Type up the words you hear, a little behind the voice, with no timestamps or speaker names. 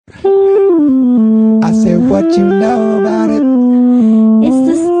I said, what you know about it? It's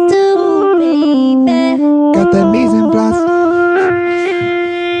the stew, baby. Got the mise en place.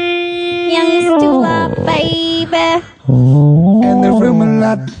 Young stew, baby. And the room a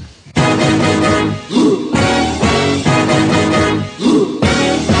lot.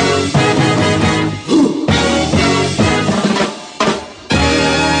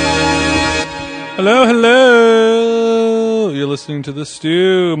 Hello, hello. You're listening to The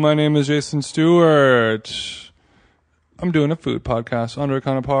Stew. My name is Jason Stewart. I'm doing a food podcast. Andre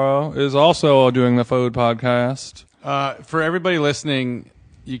Conaparo is also doing the food podcast. For everybody listening,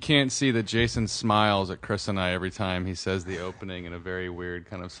 you can't see that Jason smiles at Chris and I every time he says the opening in a very weird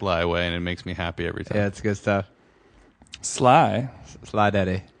kind of sly way, and it makes me happy every time. Yeah, it's good stuff. Sly. Sly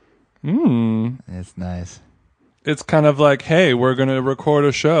Daddy. It's nice. It's kind of like, hey, we're going to record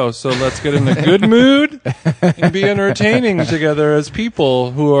a show, so let's get in a good mood and be entertaining together as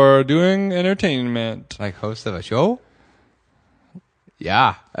people who are doing entertainment. Like host of a show?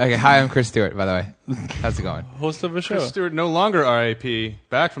 Yeah. Okay, hi, I'm Chris Stewart, by the way. How's it going? Host of a show. Chris Stewart, no longer RIP,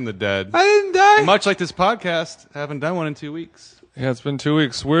 back from the dead. I didn't die. Much like this podcast, haven't done one in 2 weeks. Yeah, it's been 2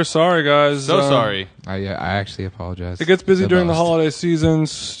 weeks. We're sorry, guys. So sorry. I actually apologize. It gets busy So during the lost. holiday season.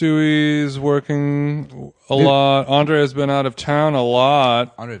 Stewie's working a lot. Andre has been out of town a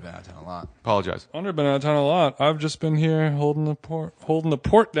lot. Andre's been out of town a lot. Apologize. Andre been out of town a lot. I've just been here holding the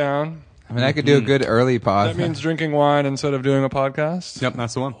port down. I mean, I could do a good early pod. That means drinking wine instead of doing a podcast. Yep,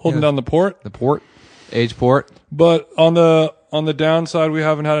 that's the one. Holding down the port. the port. Age port. But on the downside, we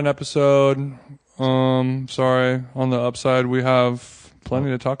haven't had an episode. Sorry. On the upside, we have plenty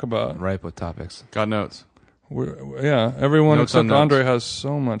to talk about. Ripe with topics. Got notes. Yeah, everyone Notes on except notes. Andre has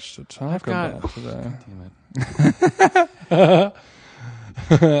so much to talk got- about today. Damn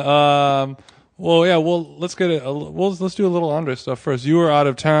it. Well, yeah. Well, let's get it. Let's do a little Andre stuff first. You were out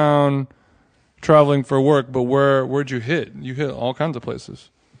of town, traveling for work, but where'd you hit? You hit all kinds of places.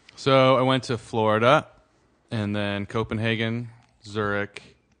 So I went to Florida, and then Copenhagen, Zurich,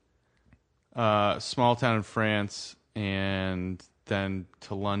 small town in France, and then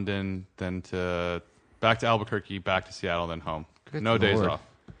to London, then to back to Albuquerque, back to Seattle, then home. Good no days Lord. off.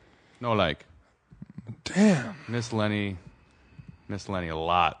 No like. Damn. Miss Lenny a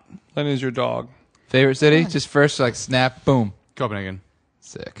lot. Lenny's your dog. Favorite city? Just first, like, snap, boom. Copenhagen.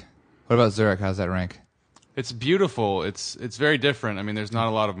 Sick. What about Zurich? How's that rank? It's beautiful. It's very different. I mean, there's not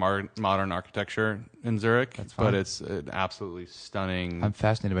a lot of modern architecture in Zurich, but it's an absolutely stunning. I'm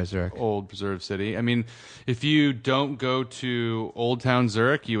fascinated by Zurich. Old preserved city. I mean, if you don't go to Old Town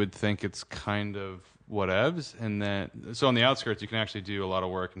Zurich, you would think it's kind of whatevs. And then, so on the outskirts, you can actually do a lot of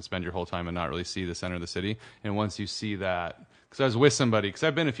work and spend your whole time and not really see the center of the city. And once you see that, because I was with somebody, because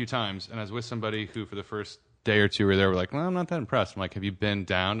I've been a few times, and I was with somebody who for the first day or two were there, were like, well, I'm not that impressed. I'm like, have you been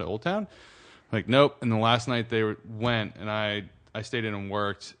down to Old Town? Like, nope. And the last night they went, and I stayed in and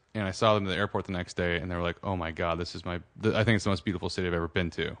worked, and I saw them at the airport the next day, and they were like, oh my God, this is I think it's the most beautiful city I've ever been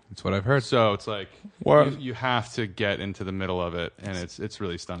to. That's what I've heard. So it's like, What? you have to get into the middle of it, and it's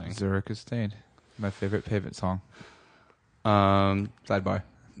really stunning. Zurich is stained. My favorite pavement song. Sidebar.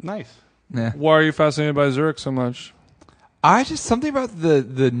 Nice. Yeah. Why are you fascinated by Zurich so much? I just, something about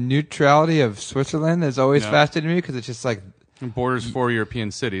the neutrality of Switzerland has always Yeah. fascinated me because it's just like, It borders 4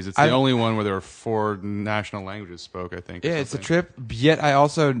 European cities. It's the only one where there are 4 national languages spoke, I think. or yeah, it's a something. trip. Yet I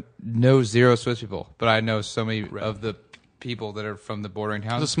also know zero Swiss people, but I know so many of the people that are from the bordering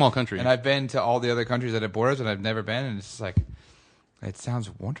towns. It's a small country. And I've been to all the other countries that have borders, and I've never been, and it's just like, it sounds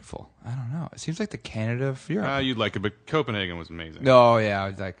wonderful. I don't know. It seems like the Canada of Europe. You'd like it, but Copenhagen was amazing. No, yeah, I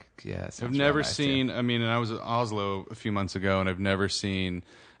was like, yeah. it sounds I've real never nice, seen. too. I mean, and I was at Oslo a few months ago, and I've never seen.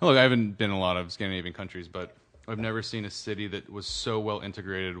 Look, I haven't been in a lot of Scandinavian countries, but I've never seen a city that was so well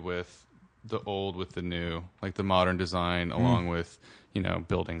integrated with the old with the new, like the modern design, along with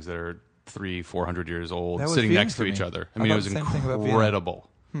buildings that are 300-400 years old, That was sitting Vienna next for to each me. other. I I mean, it thought was the same thing about Vienna. incredible.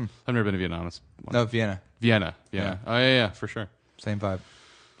 I've never been to Vietnam. No, Vienna. Vienna. Yeah. Oh yeah, for sure. Same vibe.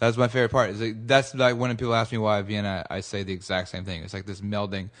 That's my favorite part. That's like when people ask me why Vienna, I say the exact same thing. It's like this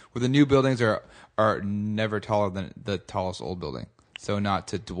melding where the new buildings are never taller than the tallest old building. So not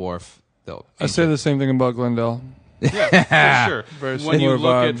to dwarf the. I say the same thing about Glendale. Yeah, for sure. Very When you similar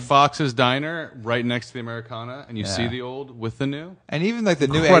look vibe. at Fox's Diner right next to the Americana, and you see Yeah. the old with the new, And even like the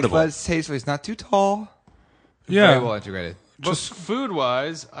new Incredible. egg tastefully, it's not too tall. Yeah. Very well integrated. but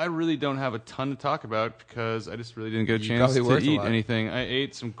food-wise, I really don't have a ton to talk about because I just really didn't get a You chance probably to worked a eat lot. anything. I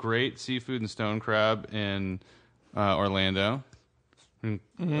ate some great seafood and stone crab in Orlando.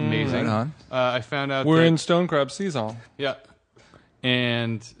 Amazing. Right on. I found out We're that, in Stone Crab season. yeah,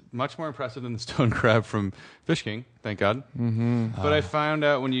 and much more impressive than the stone crab from Fish King, thank God. Mm-hmm. But I found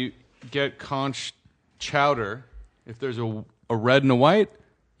out when you get conch chowder, if there's a red and a white,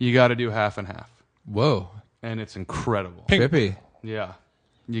 you got to do half and half. Whoa. And it's incredible. Trippy. Yeah.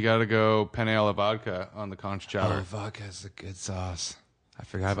 You got to go penne alla vodka on the conch chowder. Oh, vodka is a good sauce. I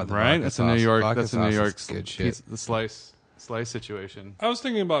forgot about the right? vodka That's sauce. a New York. Vodka That's a New sauce York is good shit. pizza, the slice situation. I was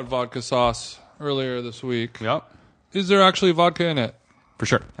thinking about vodka sauce earlier this week. Yep. Is there actually vodka in it? For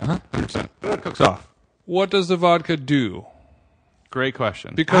sure. 100%. But it cooks off. What does the vodka do? Great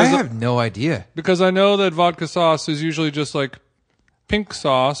question. I Because have no idea. because I know that vodka sauce is usually just like pink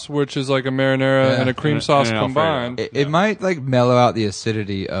sauce, which is like a marinara and a cream And sauce an Alfredo. combined. It might like mellow out the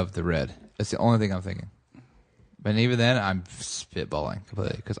acidity of the red. That's the only thing I'm thinking. But even then, I'm spitballing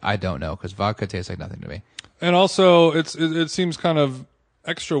completely because I don't know because vodka tastes like nothing to me. And also, it seems kind of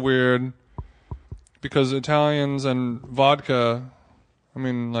extra weird because Italians and vodka, I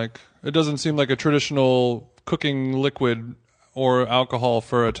mean, like, it doesn't seem like a traditional cooking liquid or alcohol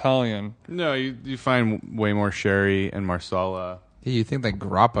for Italian. No, you find way more sherry and marsala. Yeah, you think like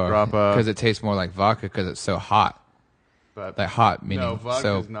grappa Grappa. because it tastes more like vodka because it's so hot. But Like hot meaning no, vodka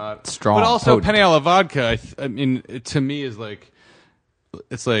so is not strong. But also, potent. penne alla vodka. I mean, it, to me, is like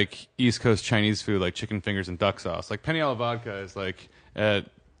it's like East Coast Chinese food, like chicken fingers and duck sauce. Like penne alla vodka is like at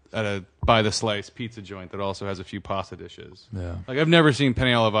a by the slice pizza joint that also has a few pasta dishes. Yeah. Like I've never seen penne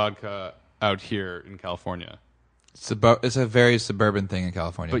alla vodka out here in California, It's a very suburban thing in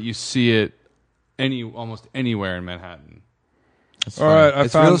California. but you see it almost anywhere in Manhattan. It's All funny. right, I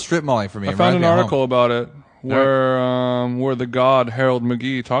it's found- real strip malling for me. I It found reminds an me of home. article about it where the god Harold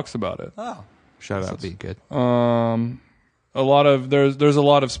McGee talks about it. Oh, Shout that'll out. be good. There's a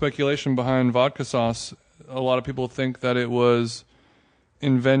lot of speculation behind vodka sauce. A lot of people think that it was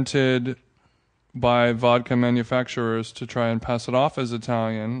invented by vodka manufacturers to try and pass it off as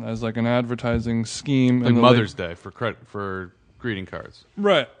Italian, as like an advertising scheme. Like in the Mother's Day for greeting cards.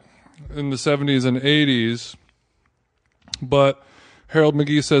 right, in the 70s and 80s. But Harold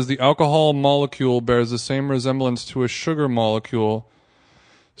McGee says the alcohol molecule bears the same resemblance to a sugar molecule,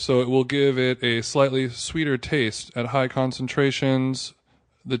 so it will give it a slightly sweeter taste at high concentrations.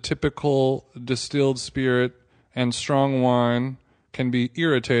 The typical distilled spirit and strong wine can be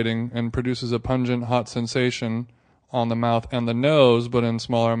irritating and produces a pungent, hot sensation on the mouth and the nose, but in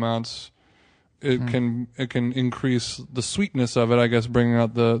smaller amounts it can increase the sweetness of it, I guess, bringing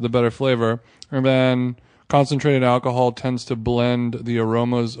out the better flavor. And then concentrated alcohol tends to blend the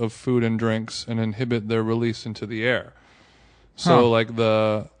aromas of food and drinks and inhibit their release into the air. So, like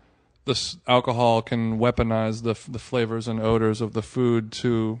the alcohol can weaponize the flavors and odors of the food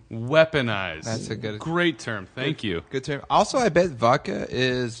to. Weaponize. That's a good- great term. Thank you. Good term. Also, I bet vodka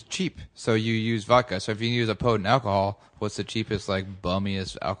is cheap, so you use vodka. So if you use a potent alcohol, what's the cheapest, like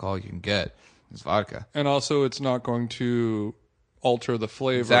bummiest alcohol you can get? It's vodka. And also, it's not going to alter the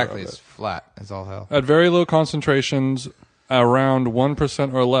flavor. Exactly, of it's it. flat. It's all hell. At very low concentrations, around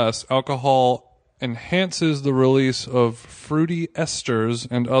 1% or less, alcohol enhances the release of fruity esters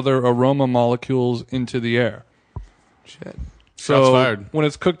and other aroma molecules into the air. Shit. So Shots fired. when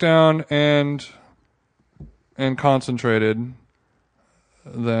it's cooked down and concentrated,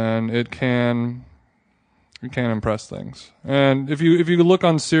 then it can impress things. And if you look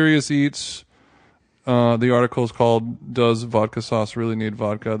on Serious Eats, the article is called "Does Vodka Sauce Really Need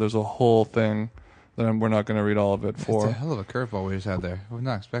Vodka?" There's a whole thing that we're not going to read all of it It's a for. hell of a curveball we just had there. I was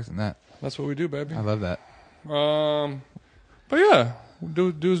not expecting that. That's what we do, baby. I love that. But yeah,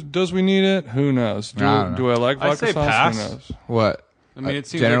 does we need it? Who knows? I don't know. Do I like I'd vodka say sauce? pass. Who knows? What? I mean, it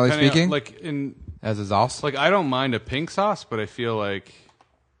seems generally like penne- speaking, like in as a sauce. like I don't mind a pink sauce, but I feel like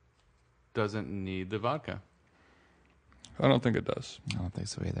doesn't need the vodka. I don't think it does. I don't think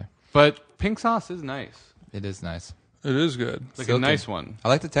so either. But pink sauce is nice. It is nice. It is good. Like Silky. a nice one. I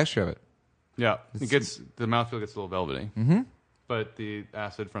like the texture of it. Yeah, it gets the mouthfeel gets a little velvety. Mm-hmm. But the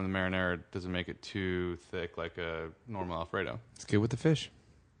acid from the marinara doesn't make it too thick like a normal Alfredo. It's good with the fish.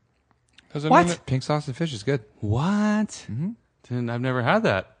 Has anyone- Pink sauce and fish is good. What? Mm-hmm. I've never had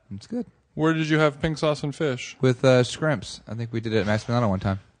that. It's good. Where did you have pink sauce and fish? With scrimps. I think we did it at Max Milano one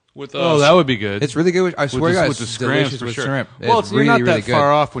time. With Oh, that would be good. It's really good. I swear to God, with the it's scrimps, delicious for with sure. shrimp. Well, it's you're really, not that really good.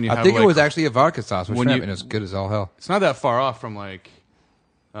 far off when you I have, think it like- was actually a vodka sauce with when shrimp, you- and it was good as all hell. It's not that far off from like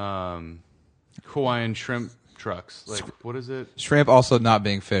Hawaiian shrimp trucks. Like what is it? Shrimp also not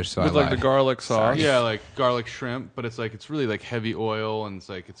being fish, so with I like the lied. garlic sauce. Yeah, like garlic shrimp, but it's like it's really like heavy oil and it's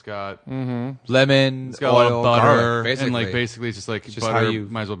like it's got Lemon, it's got oil, a lot of butter garlic, basically. and like basically it's just like just butter how you-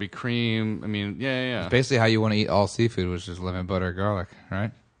 might as well be cream. I mean, yeah. basically how you want to eat all seafood, which is lemon, butter, garlic,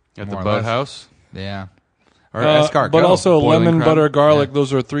 right? At More the or less. boathouse. Yeah. Or escargot. But also Boiling lemon, crab. butter, garlic.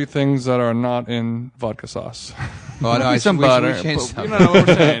 Those are 3 things that are not in vodka sauce. Oh, no, Some we butter. changed But, you something. know what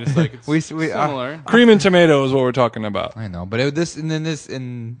we're saying? It's like it's We- similar. Cream and tomato is what we're talking about. I know, but in this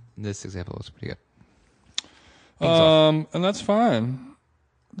example, it's pretty good. And that's fine.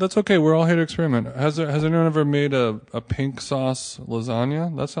 That's okay. We're all here to experiment. Has anyone ever made a pink sauce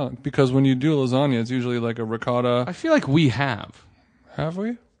lasagna? That's not, because when you do lasagna, it's usually like a ricotta. I feel like we have. Have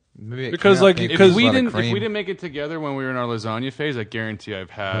we? Maybe it Because, came out like, pink because If with a we lot of didn't cream. make it together when we were in our lasagna phase, I guarantee I've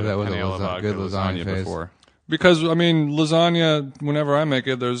had That a was a panela vodka good lasagna phase. before. Because I mean, lasagna. Whenever I make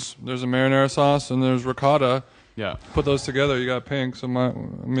it, there's a marinara sauce and there's ricotta. Yeah, Put those together, you got pink. So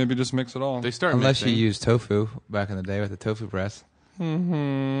maybe just mix it all. they start Unless mixing. you used tofu back in the day with the tofu press.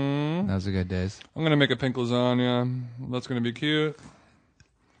 Mm-hmm. Those are good days. I'm gonna make a pink lasagna. That's gonna be cute.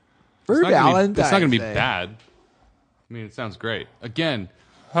 For It's not gonna be bad. I mean, it sounds great. Again,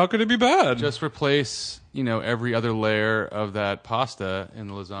 How could it be bad? just replace every other layer of that pasta in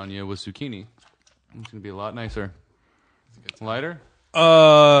the lasagna with zucchini. It's gonna be a lot nicer. Lighter.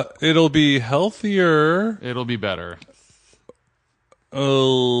 It'll be healthier. It'll be better.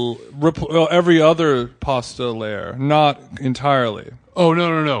 Every other pasta layer, not entirely. Oh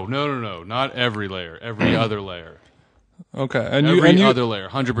no! Not every layer. Every other layer. Okay, and Every you other layer.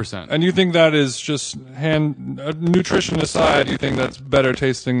 100%. and you think that is just nutrition aside? You think that's better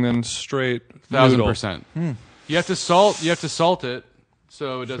tasting than straight noodle? 1,000%. You have to salt. You have to salt it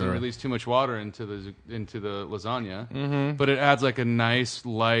so it doesn't release too much water into the lasagna. Mm-hmm. But it adds like a nice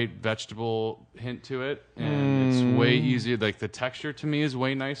light vegetable hint to it, and it's way easier. Like the texture to me is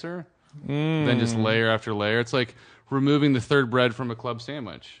way nicer than just layer after layer. It's like removing the third bread from a club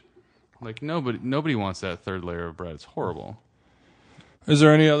sandwich. Like nobody wants that third layer of bread. It's horrible. Is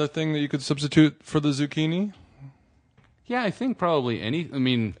there any other thing that you could substitute for the zucchini? Yeah, I think probably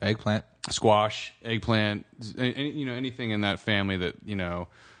Eggplant. squash, eggplant, anything in that family that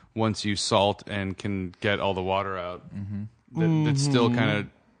once you salt and can get all the water out, that still kind of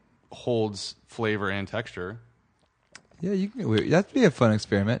holds flavor and texture. Yeah, that'd be a fun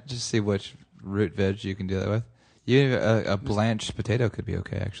experiment. Just see which root veg you can do that with. Even a blanched potato could be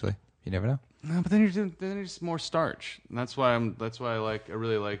okay, actually. You never know. No, but then you're just more starch. And that's why I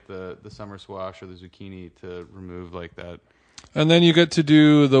really like the summer squash or the zucchini to remove like that. And then you get to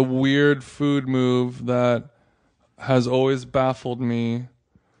do the weird food move that has always baffled me,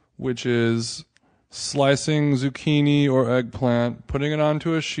 which is slicing zucchini or eggplant, putting it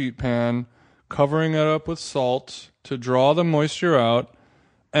onto a sheet pan, covering it up with salt to draw the moisture out,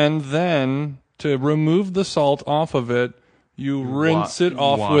 and then to remove the salt off of it, you rinse it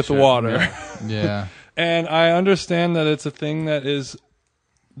off wash with it. water. Yeah. And I understand that it's a thing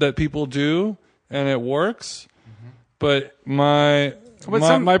that people do and it works, but my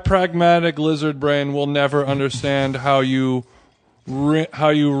pragmatic lizard brain will never understand how you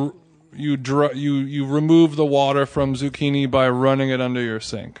remove the water from zucchini by running it under your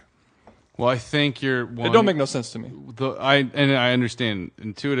sink. Well, I think It don't make no sense to me. I understand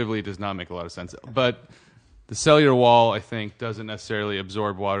intuitively it does not make a lot of sense, but the cellular wall I think doesn't necessarily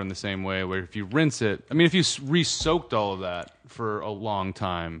absorb water in the same way. Where if you rinse it, if you re-soaked all of that for a long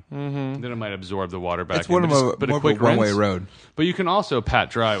time, then it might absorb the water back. It's more of a one-way rinse. road. But you can also pat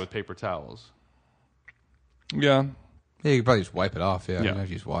dry with paper towels. Yeah. Yeah, you could probably just wipe it off. Yeah, you Yeah. don't have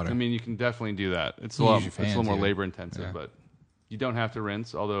to use water. You can definitely do that. It's You use your it's a fans, little more yeah. labor intensive, Yeah. but you don't have to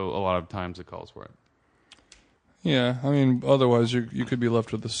rinse. Although a lot of times it calls for it. Yeah, otherwise you could be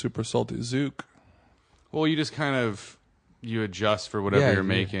left with a super salty zook. Well, you just kind of adjust for whatever Yeah, you're yeah.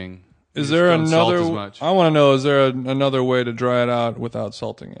 making. Is You there just don't salt another? as much. I want to know. Is there another way to dry it out without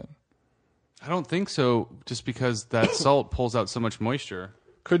salting it? I don't think so. Just because that salt pulls out so much moisture.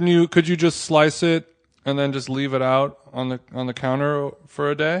 Could you just slice it and then just leave it out on the counter for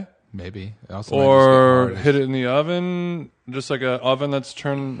a day, Maybe. It also might or just get hit it in the oven, just like a oven that's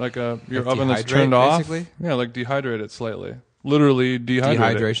turned your oven that's dehydrate, turned off? basically? Yeah, like dehydrate it slightly. Literally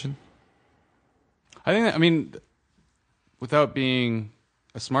dehydrate it. dehydration. I think without being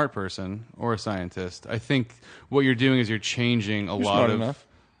a smart person or a scientist, I think what you're doing is you're changing a You're lot smart of. enough.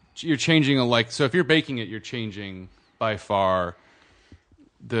 You're changing so if you're baking it, you're changing by far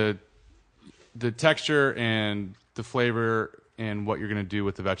the texture and the flavor and what you're going to do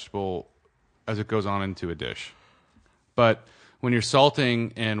with the vegetable as it goes on into a dish. But when you're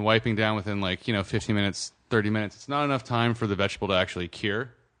salting and wiping down within 15 minutes, 30 minutes, it's not enough time for the vegetable to actually cure.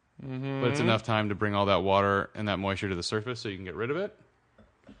 But it's enough time to bring all that water and that moisture to the surface so you can get rid of it.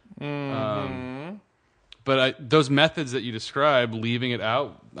 But those methods that you describe, leaving it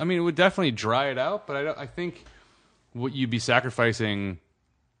out, it would definitely dry it out. But I think what you'd be sacrificing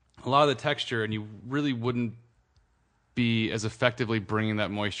a lot of the texture, and you really wouldn't be as effectively bringing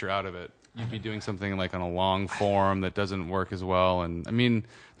that moisture out of it. You'd be doing something like on a long form that doesn't work as well. And I mean,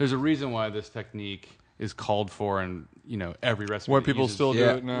 there's a reason why this technique is called for, and every recipe. Where people still do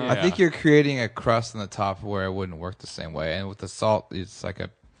it now. I think you're creating a crust on the top where it wouldn't work the same way. And with the salt, it's like a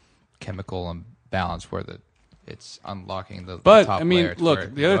chemical imbalance where it's unlocking the But top I mean, layer to look, where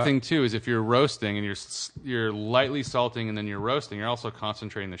it the can other go thing up. too is if you're roasting and you're lightly salting and then you're roasting, you're also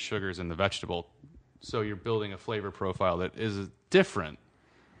concentrating the sugars in the vegetable, so you're building a flavor profile that is different.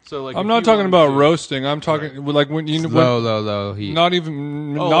 So like, I'm if not you talking wanted about to- roasting. I'm talking like when you Low heat. not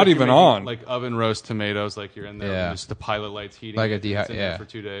even Oh, not like you're even making, on like oven roast tomatoes, like you're in there, Yeah. and just the pilot lights heating, Like a it, and it's in there yeah. for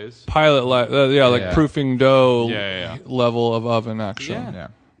 2 days. pilot like Yeah. proofing dough Yeah. level of oven action. Yeah. Yeah.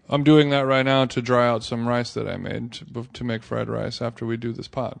 I'm doing that right now to dry out some rice that I made to make fried rice after we do this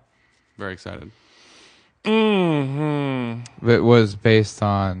pod. Very excited. Mm-hmm. It was based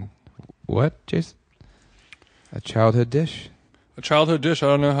on what, Jason? A childhood dish. A childhood dish. I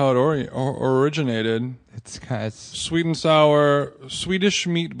don't know how it originated. It's Sweet and sour Swedish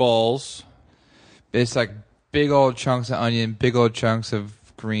meatballs. it's like big old chunks of onion, big old chunks of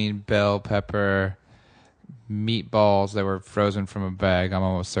green bell pepper, meatballs that were frozen from a bag. I'm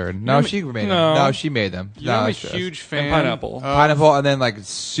almost certain. No, she made no. them. No, she made them. You know, I'm a that's- huge fan. And pineapple. of- pineapple, and then like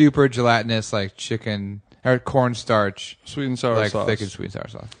super gelatinous, like chicken or cornstarch, Sweet and sour like sauce. thick and sweet and sour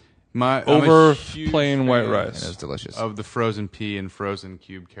sauce. I'm a Over huge plain white fan And it rice. was delicious. of the frozen pea and frozen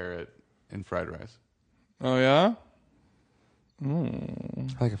cubed carrot in fried rice. Oh yeah. I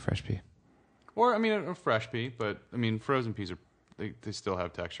like a fresh pea. Or, I mean, a fresh pea, but, I mean, frozen peas they still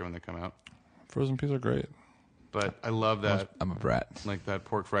have texture when they come out. Frozen peas are great. But I love that, I'm a brat. like that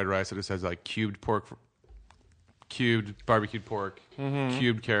pork fried rice that just has like cubed barbecued pork,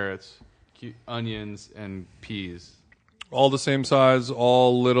 cubed carrots, onions, and peas. All the same size,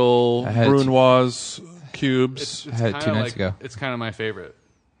 all little I had brunoise cubes. I had it 2 kinda nights ago. It's kind of my favorite.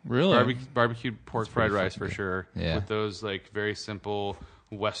 Really? Barbecued pork fried pretty rice fucking for good. sure. Yeah. With those like very simple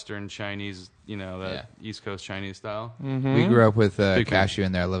Western Chinese, that East Coast Chinese style. We grew up with Big fan. cashew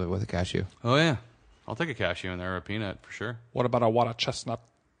in there. I love it with a cashew. Oh yeah, I'll take a cashew in there or a peanut for sure. What about a water chestnut?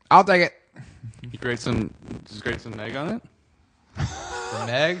 I'll take it. You grate some egg on it. The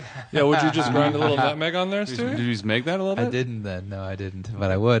Meg? Yeah, would you just grind a little nutmeg on there, Did Stewie? you just make that a little bit? I didn't then. No, I didn't. But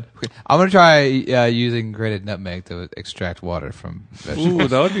I would. I'm going to try using grated nutmeg to extract water from vegetables. Ooh,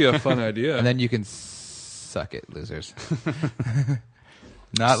 that would be a fun idea. And then you can suck it, losers.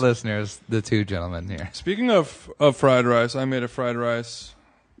 Not listeners, the two gentlemen here. Speaking of fried rice, I made a fried rice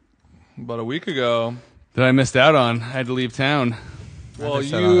about a week ago. That I missed out on. I had to leave town. Well,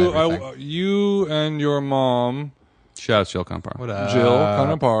 missed out on everything. you and your mom, Shout out to Jill Compar. What up? Jill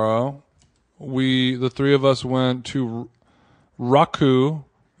Canaparo, the three of us went to Raku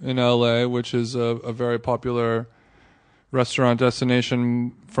in LA, which is a very popular restaurant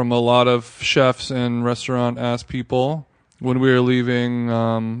destination from a lot of chefs and restaurant ass people. When we were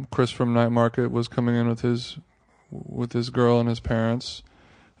leaving, Chris from Night Market was coming in with his girl and his parents,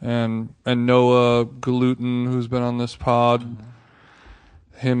 and Noah Gluten, who's been on this pod.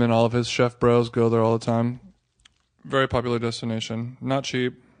 Him and all of his chef bros go there all the time. Very popular destination. Not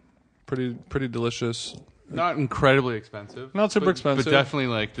cheap. Pretty delicious. Not incredibly expenve. Not super expensive. But definitely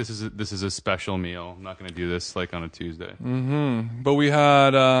like this is a special meal. I'm not going to do this like on a Tuesday. But we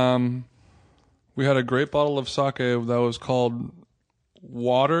had a great bottle of sake that was called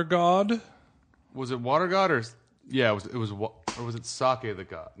Water God. Was it Water God or yeah? Or was it Sake the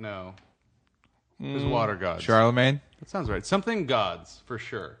God? No, it was Water God. Charlemagne? That sounds right. Something gods for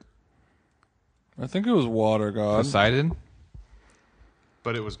sure. I think it was Water God. Poseidon?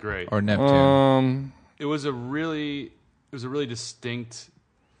 But it was great. Or Neptune? It was a really distinct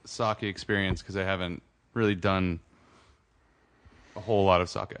sake experience because I haven't really done a whole lot of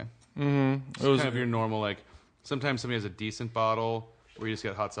sake. It was Kind of your normal like. Sometimes somebody has a decent bottle where you just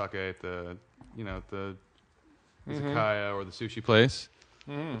get hot sake at the izakaya or the sushi place.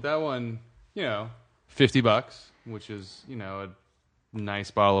 But that one, $50, which is a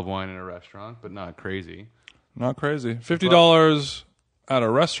nice bottle of wine in a restaurant, but not crazy. not crazy. $50 at a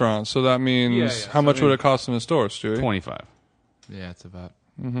restaurant. So that means Yeah. how So, much I mean, would it cost in a store, Stewie? 25. Yeah, it's about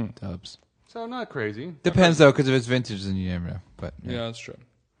dubs. So not crazy. Depends, though, because if it's vintage, then you never know. But Yeah, that's true.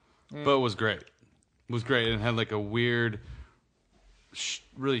 But it was great. It was great. And it had like a weird,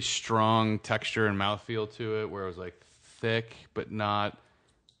 really strong texture and mouthfeel to it where it was like thick, but not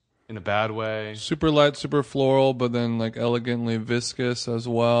in a bad way. Super light, super floral, but then like elegantly viscous as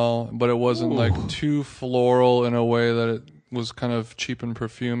well. But it wasn't like too floral in a way that it was kind of cheap and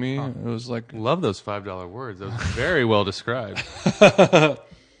perfumey. It was like Love those $5 words. That was very well described.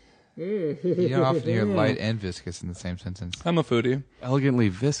 You don't often hear light and viscous in the same sentence. I'm a foodie. Elegantly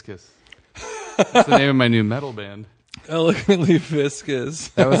viscous. That's the name of my new metal band. Elegantly viscous.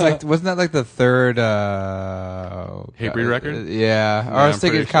 That was wasn't that like the third Hatebreed record? Yeah. Or I I'm was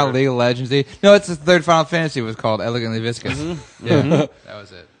thinking pretty kind of sure. League of Legends-y. No, it's the third Final Fantasy was called Elegantly Viscous. Yeah, that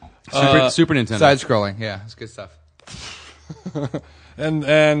was it. Super Nintendo. Side scrolling, yeah, it's good stuff. And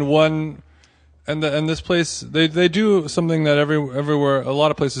this place they do something that everywhere a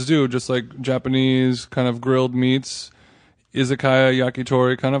lot of places do, just like Japanese kind of grilled meats, izakaya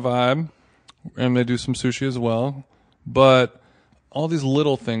yakitori kind of vibe, and they do some sushi as well. But all these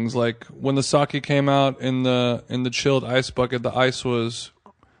little things, like when the sake came out in the chilled ice bucket, the ice was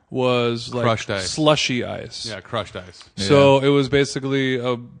like Crushed ice. slushy ice. Yeah, crushed ice. So it was basically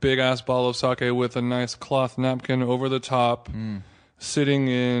a big ass bottle of sake with a nice cloth napkin over the top, sitting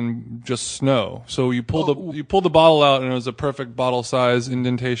in just snow. So you pull the bottle out, and it was a perfect bottle size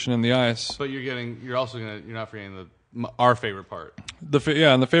indentation in the ice. But you're not forgetting our favorite part.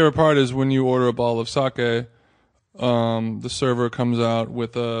 And the favorite part is when you order a bottle of sake, the server comes out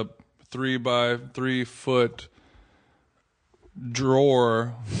with a 3 by 3 foot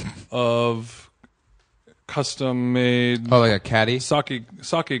drawer of custom made Oh, like a caddy? sake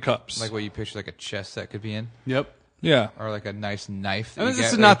cups. Like what you picture like a chest that could be in? Yep. Yeah. Or like a nice knife. And you this get,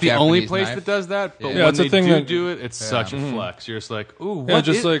 is like not a the only Japanese place knife. that does that, but Yeah, it's when a thing they that- do it, it's such a flex. You're just like, ooh, Yeah,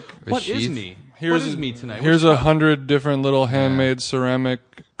 just like what is sheath. me? here's what is me tonight? Here's What's 100 different little handmade ceramic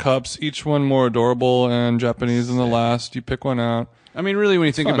cups, each one more adorable and Japanese than the last. You pick one out. I mean, really, when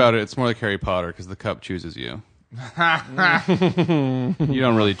you think fun. about it, it's more like Harry Potter because the cup chooses you. You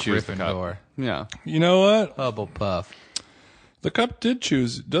don't really choose the cup. Gryffindor. Yeah. You know what? Hufflepuff. The cup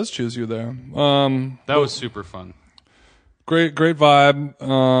does choose you there. That was super fun. Great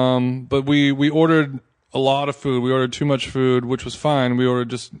vibe. But we ordered a lot of food. We ordered too much food, which was fine. We ordered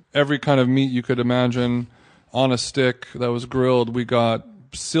just every kind of meat you could imagine on a stick that was grilled. We got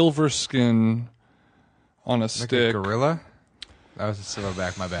silver skin on a Like stick. a gorilla? That was a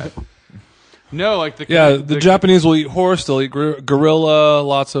silverback, my bad. No, like the The Japanese will eat horse. They'll eat gorilla.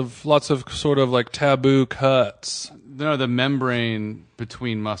 Lots of sort of like taboo cuts. No, the membrane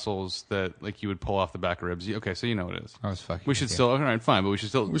between muscles that like you would pull off the back of ribs. Okay, so you know what it is. I was fucking. We should still, all right, fine, but we should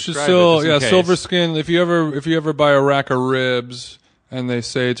still. We should describe still, it just in case. silver skin. If you ever buy a rack of ribs and they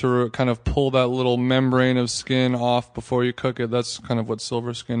say to kind of pull that little membrane of skin off before you cook it, that's kind of what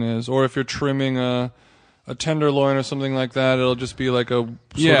silver skin is. Or if you're trimming a tenderloin or something like that, it'll just be like a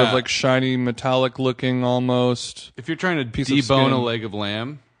sort of like shiny metallic looking almost. If you're trying to piece of debone skin. a leg of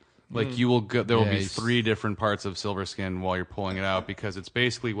lamb, like you will go, there will be Yes. 3 different parts of silver skin while you're pulling it out because it's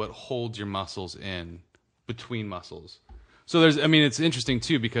basically what holds your muscles in between muscles. So it's interesting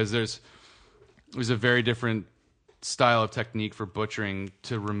too because there's a very different style of technique for butchering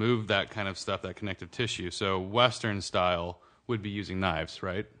to remove that kind of stuff, that connective tissue. So Western style would be using knives,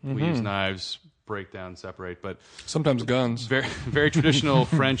 right? We use knives, break down, separate, but Sometimes guns. very traditional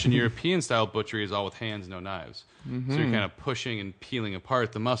French and European style butchery is all with hands, no knives. So you're kind of pushing and peeling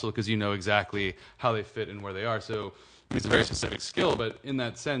apart the muscle because you know exactly how they fit and where they are. So it's a very specific skill, but in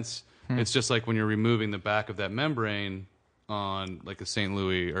that sense, it's just like when you're removing the back of that membrane on like a St.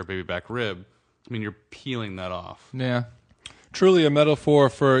 Louis or baby back rib. I mean, you're peeling that off. Yeah. Truly a metaphor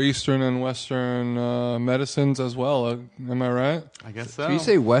for Eastern and Western medicines as well. Am I right? I guess so. So you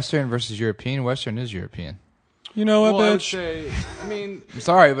say Western versus European? Western is European. You know what, well, I would bitch? say, I mean, I'm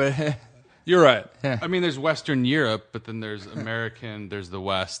sorry, but You're right. there's Western Europe, but then there's American, there's the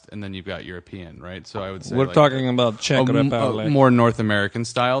West, and then you've got European, right? So I would say We're like talking about a Czech more North American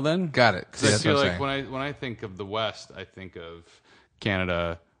style then. got it. Because I That's feel what I'm like saying. when I think of the West, I think of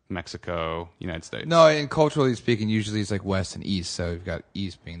Canada, Mexico, United States. No, and culturally speaking, usually it's like West and East. So you've got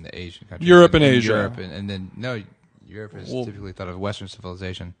East being the Asian countries. Europe and Asia. Europe and then, no, Europe is typically thought of Western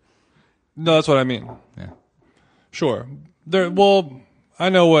civilization. No, that's what I mean. Yeah. Sure. Well, I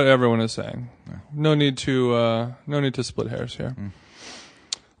know what everyone is saying. No need to split hairs here.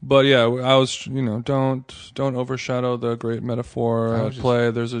 But yeah, I was, don't overshadow the great metaphor I was at just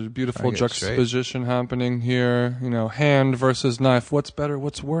play. There's a beautiful trying to get it straight. juxtaposition happening here. Hand versus knife. What's better?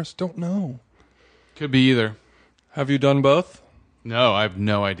 What's worse? Don't know. Could be either. Have you done both? No, I have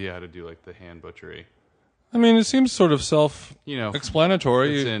no idea how to do like the hand butchery. I mean, it seems sort of It's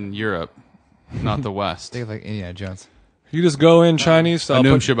self-explanatory. in Europe, not the West. Think of like Indiana Jones. You just go in Chinese style.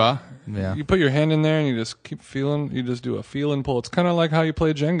 Anum put- Shaba. Yeah. You put your hand in there and you just keep feeling. You just do a feel and pull. It's kind of like how you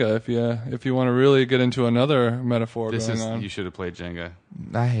play Jenga. If you want to really get into another metaphor This going is on. you should have played Jenga.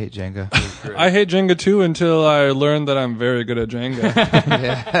 I hate Jenga. I hate Jenga too until I learned that I'm very good at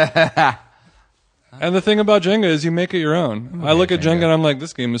Jenga. And the thing about Jenga is you make it your own. I look at Jenga and I'm like,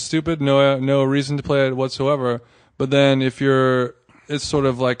 this game is stupid. No reason to play it whatsoever. But then it's sort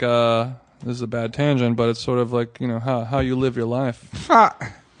of like this is a bad tangent, but it's sort of like, how you live your life.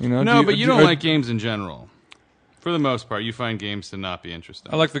 No, but you don't like games in general. For the most part, you find games to not be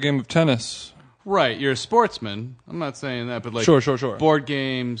interesting. I like the game of tennis. Right, you're a sportsman. I'm not saying that, but like sure. Board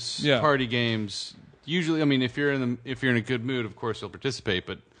games, party games. Usually, I mean, if you're in a good mood, of course you'll participate.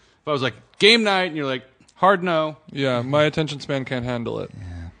 But if I was like game night and you're like hard no, yeah, my attention span can't handle it.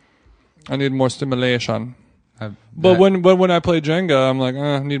 Yeah. I need more stimulation. But when I play Jenga, I'm like,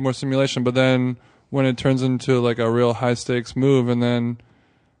 I need more stimulation. But then when it turns into like a real high stakes move, and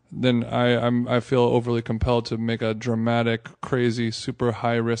then I feel overly compelled to make a dramatic, crazy, super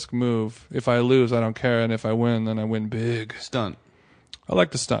high risk move. If I lose, I don't care, and if I win, then I win big. Stunt. I like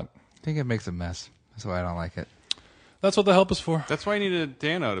to stunt. I think it makes a mess. That's why I don't like it. That's what the help is for. That's why you need a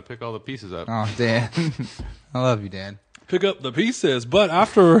Dano to pick all the pieces up. Oh, Dan. I love you, Dan. Pick up the pieces. But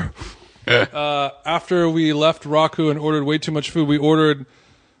after we left Raku and ordered way too much food, we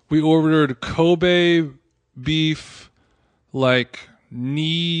ordered Kobe beef, like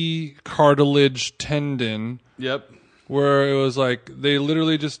knee cartilage tendon. Yep. Where it was like they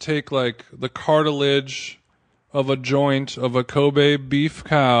literally just take like the cartilage of a joint of a Kobe beef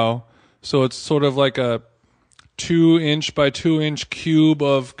cow. So it's sort of like a 2-inch by 2-inch cube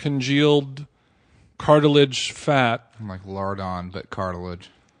of congealed cartilage fat. Like lardon, but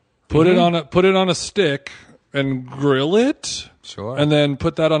cartilage. Put it on a stick and grill it. Sure. And then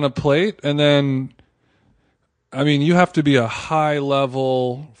put that on a plate. And then, I mean, you have to be a high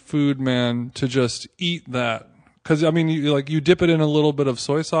level food man to just eat that. Because I mean, you dip it in a little bit of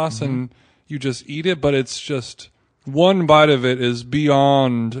soy sauce and you just eat it, but it's just. One bite of it is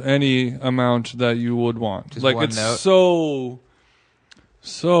beyond any amount that you would want. Just like one it's note.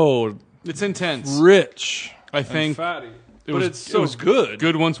 so It's intense. rich. I think and fatty. It was good.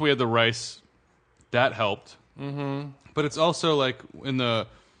 Good once we had the rice. That helped. Mm-hmm. But it's also like in the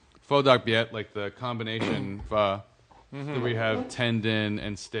pho doc biet, like the combination pho, that we have tendon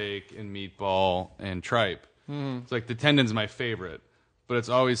and steak and meatball and tripe. It's like the tendon's my favorite, but it's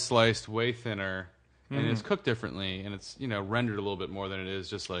always sliced way thinner. And it's cooked differently, and it's rendered a little bit more than it is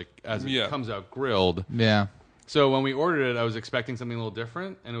just like as it comes out grilled. Yeah. So when we ordered it, I was expecting something a little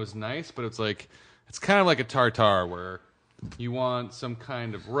different, and it was nice, but it's kind of like a tartare where you want some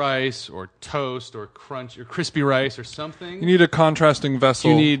kind of rice or toast or crunch or crispy rice or something. You need a contrasting vessel.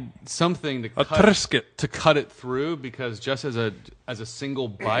 You need something to trisket to cut it through, because just as a single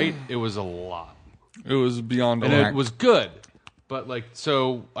bite, it was a lot. It was beyond a And lot. it was good, but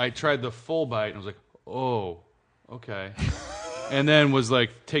so I tried the full bite, and I was like, oh, okay. And then was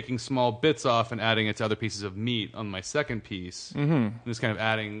like taking small bits off and adding it to other pieces of meat on my second piece. And just kind of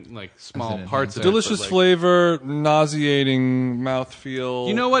adding like small parts of it. Delicious flavor, nauseating mouthfeel.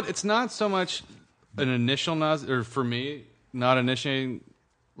 You know what? It's not so much an initial nausea, or for me, not initial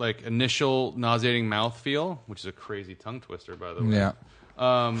nauseating mouthfeel, which is a crazy tongue twister, by the way. Yeah.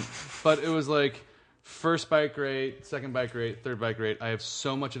 But it was like first bite great, second bite great, third bite great. I have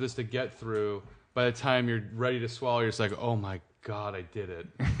so much of this to get through. By the time you're ready to swallow, you're just like, oh my God, I did it.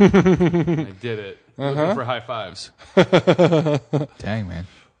 I did it. Looking for high fives. Dang, man.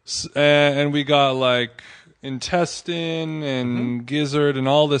 And we got like intestine and gizzard and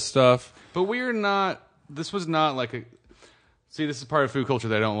all this stuff. But this was not like a... See, this is part of food culture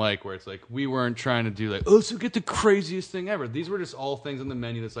that I don't like, where it's like, we weren't trying to do like, oh, so get the craziest thing ever. These were just all things on the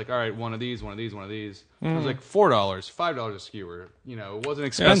menu that's like, all right, one of these, one of these, one of these. It was like $4, $5 a skewer. It wasn't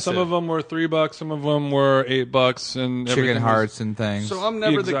expensive. Yeah, some of them were $3, some of them were $8, and chicken hearts and things. So I'm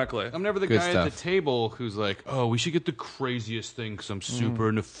never the Good guy stuff. at the table who's like, oh, we should get the craziest thing because I'm super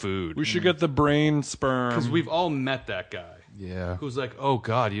into food. We should get the brain sperm. Because we've all met that guy. Yeah. Who's like, oh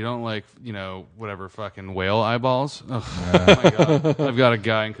God, you don't like, whatever fucking whale eyeballs? Oh my God. I've got a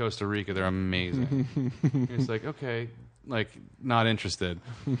guy in Costa Rica. They're amazing. It's like, okay, like not interested.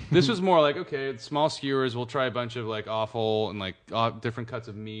 This was more like, okay, small skewers. We'll try a bunch of like offal and like different cuts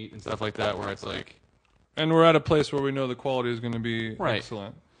of meat and stuff like that, where it's like. And we're at a place where we know the quality is going to be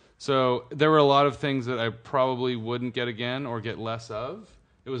excellent. So there were a lot of things that I probably wouldn't get again or get less of.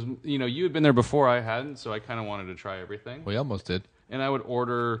 It was, you had been there before, I hadn't, so I kind of wanted to try everything. We almost did. And I would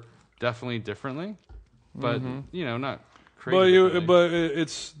order definitely differently, but, not crazy.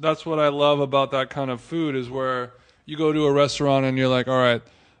 But that's what I love about that kind of food, is where you go to a restaurant and you're like, all right,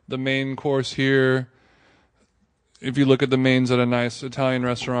 the main course here, if you look at the mains at a nice Italian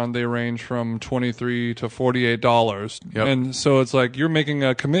restaurant, they range from $23 to $48. Yep. And so it's like you're making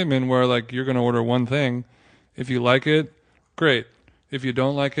a commitment where like you're going to order one thing. If you like it, great. If you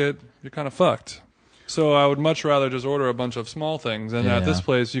don't like it, you're kind of fucked. So I would much rather just order a bunch of small things. And at Yeah. this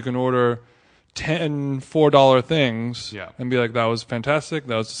place, you can order 10 $4 things Yeah. and be like, that was fantastic,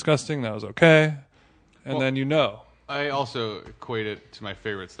 that was disgusting, that was okay. And Well- then you know. I also equate it to my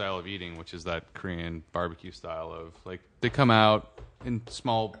favorite style of eating, which is that Korean barbecue style of like they come out in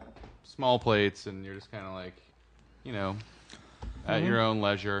small plates, and you're just kind of like, you know, at your own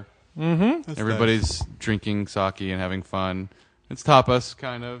leisure. Mm-hmm. Everybody's drinking sake and having fun. It's tapas,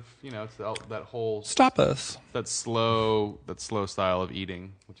 kind of. You know, it's that whole Stop us. that slow style of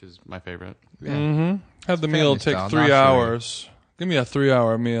eating, which is my favorite. Mm-hmm. Have the Family meal take style, 3 not sure. hours. Give me a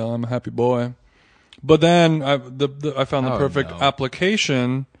 3-hour meal. I'm a happy boy. But then I found the Oh, perfect no.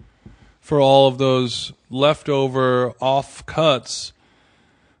 application for all of those leftover off cuts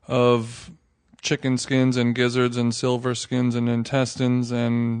of chicken skins and gizzards and silver skins and intestines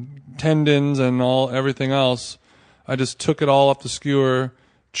and tendons and everything else. I just took it all off the skewer,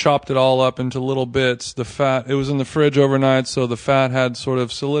 chopped it all up into little bits. The fat, it was in the fridge overnight, so the fat had sort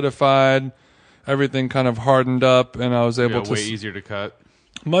of solidified. Everything kind of hardened up, and I was able Yeah, to way easier to cut.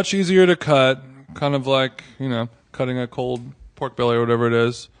 much easier to cut, kind of like, you know, cutting a cold pork belly or whatever it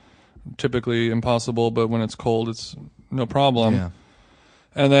is. Typically impossible, but when it's cold, it's no problem. Yeah.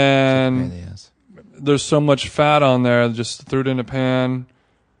 And then Yes. there's so much fat on there, just threw it in a pan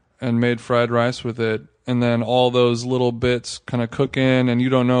and made fried rice with it. And then all those little bits kind of cook in, and you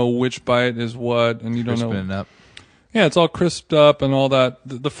don't know which bite is what, and you don't know. Crisping it up. Yeah, it's all crisped up and all that.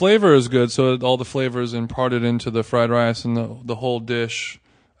 The flavor is good, so all the flavor is imparted into the fried rice and the whole dish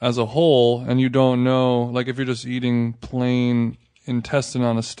as a whole. And you don't know, like if you're just eating plain intestine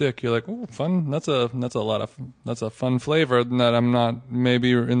on a stick, you're like, "Oh, fun! That's a fun flavor that I'm not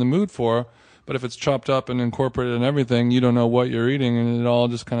maybe in the mood for." But if it's chopped up and incorporated in everything, you don't know what you're eating, and it all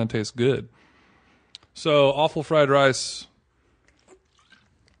just kind of tastes good. So awful fried rice.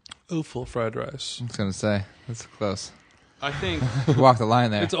 Awful fried rice. I was gonna say that's close. I think Walk the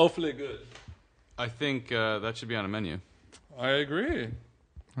line there. It's awfully good. that should be on a menu. I agree.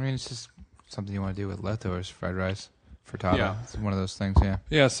 I mean, it's just something you want to do with leftovers, fried rice, frittata. Yeah. It's one of those things. Yeah.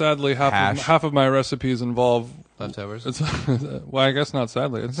 Yeah, sadly, Hash. half of my recipes involve. Leftovers. It's well, I guess not.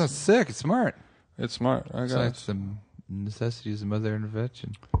 Sadly, It's not sick. It's smart. it's smart. I It's guess like the necessities of mother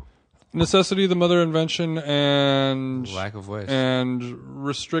invention. necessity, the mother invention, and Lack of waste. and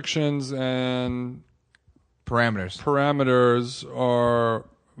restrictions and Parameters. parameters are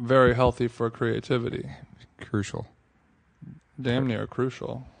very healthy for creativity. Crucial. Damn near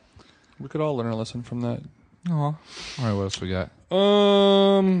crucial. We could all learn a lesson from that. Oh. All right. What else we got?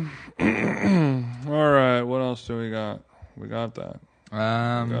 All right. What else do we got? We got that.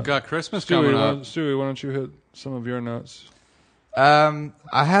 Um. Got Christmas coming up. Stewie, why don't you hit some of your notes? I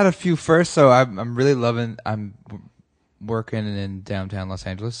had a few first, so I'm really loving. I'm working in downtown Los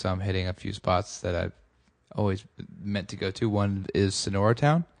Angeles, so I'm hitting a few spots that I've always meant to go to. One is Sonora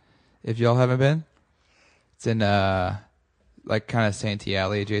Town. If y'all haven't been, it's in like kind of Santee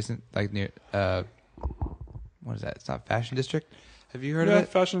Alley adjacent, like near what is that? It's not Fashion District. Have you heard of it?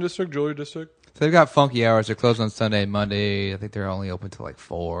 Fashion district, jewelry district. So they've got funky hours. They're closed on Sunday and Monday. I think they're only open till like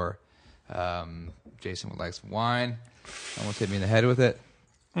 4. Jason would like some wine. Almost hit me in the head with it.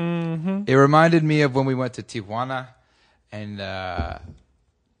 Mm-hmm. It reminded me of when we went to Tijuana and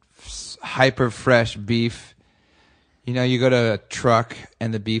hyper fresh beef. You know, you go to a truck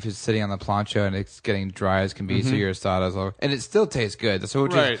and the beef is sitting on the plancha and it's getting dry as can be, so your asadas are, and it still tastes good. So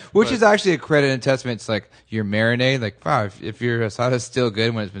which is actually a credit and testament to like your marinade. Like, wow, if your asada is still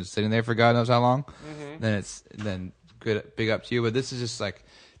good when it's been sitting there for God knows how long, then good, big up to you. But this is just like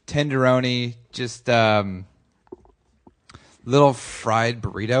tenderoni, just little fried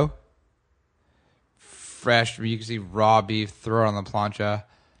burrito, fresh. You can see raw beef, throw it on the plancha.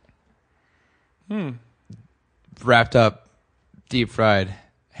 Wrapped up, deep fried,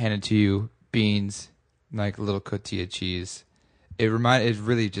 handed to you, beans, like a little cotija cheese. It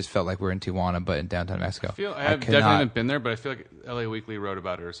really just felt like we're in Tijuana, but in downtown Mexico. I have definitely haven't been there, but I feel like LA Weekly wrote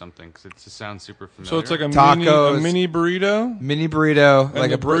about it or something because it just sounds super familiar. So it's like a Tacos. mini burrito. Mini burrito, And like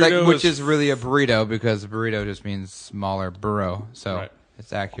the a burrito, which is- is really a burrito because burrito just means smaller burro, so Right.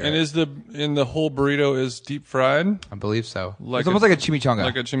 it's accurate. And is the whole burrito is deep fried? I believe so. Like It's almost a- like a chimichanga.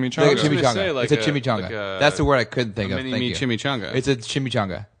 like a chimichanga. Like a I was gonna chimichanga. say, like it's a a- chimichanga. like a- That's the word I couldn't think a of. mini Thank me you. chimichanga. It's a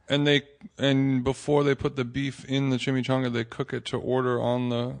chimichanga. And before they put the beef in the chimichanga, they cook it to order on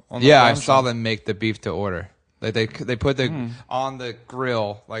the Yeah, I plancha. saw them make the beef to order. Like they put the on the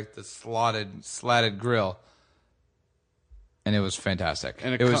grill, like the slatted grill, and it was fantastic.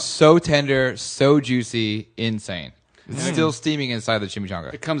 And it was so tender, so juicy, insane. It's still steaming inside the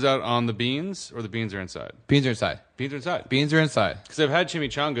chimichanga. It comes out on the beans, or the beans are inside. Beans are inside. Beans are inside. Beans are inside. Because I've had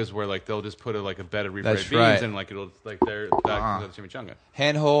chimichangas where like they'll just put a bed of refried That's beans right. and like it'll like they're that comes out the chimichanga.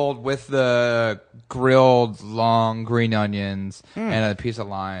 Handhold with the grilled long green onions and a piece of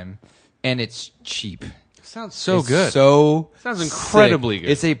lime, and it's cheap. Sounds so It's good. So Sounds incredibly sick.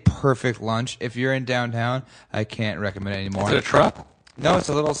 good. It's a perfect lunch. If you're in downtown, I can't recommend it anymore. Is it a truck? No, it's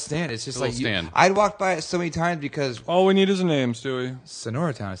a little stand. It's just A like little stand. I'd walked by it so many times because All we need is a name, Stewie.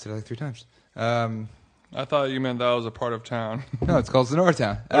 Sonora Town. I said it like 3 times. I thought you meant that was a part of town. No, it's called Sonora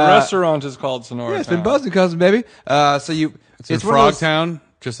Town. The restaurant is called Sonora Yeah, it's Town. been buzzing, cousin, baby. So you, It's in one of those- Frogtown,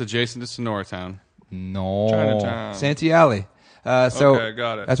 just adjacent to Sonora Town. No, Chinatown. Santee Alley. So Okay,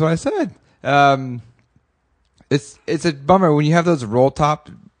 got it. That's what I said. It's a bummer when you have those roll top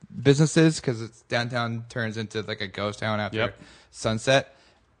businesses because it's downtown turns into like a ghost town after Yep. sunset.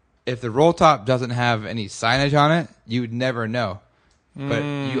 If the roll top doesn't have any signage on it, you'd never know. But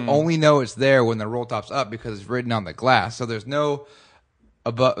you only know it's there when the roll top's up because it's written on the glass. So there's no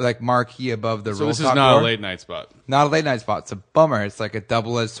above like marquee above the So roll this top. is not door. a late night spot. Not a late night spot. It's a bummer. It's like a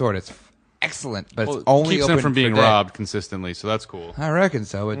double-edged sword. It's excellent, but Well, it's it only keeps open them from being for day. robbed consistently, so that's cool. I reckon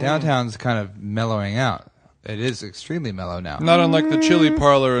so, but downtown's kind of mellowing out. It is extremely mellow now. Not unlike the Chili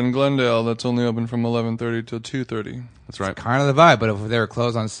Parlor in Glendale that's only open from 11:30 till 2:30. That's right. Kind of the vibe, but if they were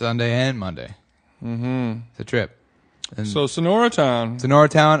closed on Sunday and Monday, it's a trip. And So Sonora Town. Sonora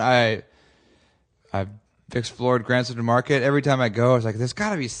Town, I've explored Grand Central Market. Every time I go, I was like, there's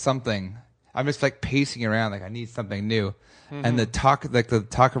got to be something. I'm just like pacing around, like I need something new. And the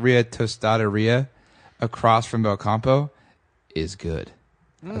Taqueria Tostaderia across from Belcampo is good.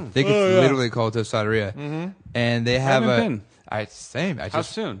 I think it's literally called Tostaderia, and they have haven't been. Same. I How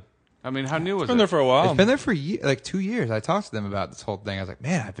just soon? I mean, how new was Been it? there for a while. It's been there for like 2 years. I talked to them about this whole thing. I was like,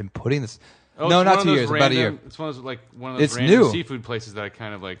 man, I've been putting this. Oh, No, it's not one of 2 those years. About a year. It's one of those one of those It's random new. seafood places that I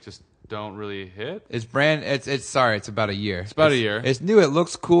kind of like just don't really hit. It's It's about a year. It's about a year. It's new. It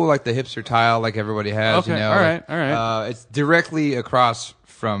looks cool, like the hipster tile, like everybody has. Okay, You know, all right. It's directly across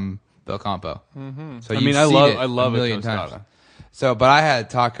from Belcampo. So I mean, I love a million it times. tostada. So, but I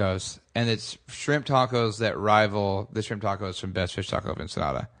had tacos, and it's shrimp tacos that rival the shrimp tacos from Best Fish Taco of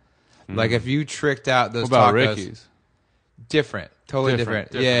Ensenada. Like if you tricked out those What about tacos, Ricky's? Different, totally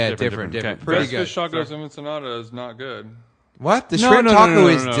different. Different, Yeah, different. different. Okay. Pretty Best good. Fish Tacos in Ensenada is not good. What? The No, shrimp no, no, taco no, no,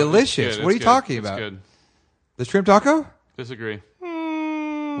 is no. delicious. It's good, What are you it's talking good, about? It's good. The shrimp taco? Disagree.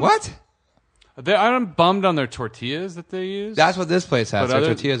 What? I'm bummed on their tortillas that they use. That's what this place has. But Their other-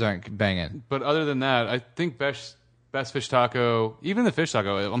 tortillas aren't banging. But other than that, I think best fish taco, even the fish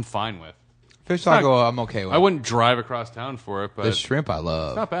taco, I'm fine with. Fish not- taco, I'm okay with. I wouldn't drive across town for it, but The shrimp I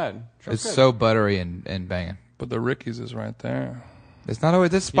love. it's not bad. Shrimp's It's good. so buttery and banging. But the Ricky's is right there. It's not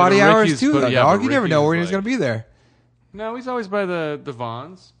always this Yeah, but spotty hours Ricky's- too, but- though, yeah, dog. but You never know Ricky's where is he's going to be there. No, he's always by the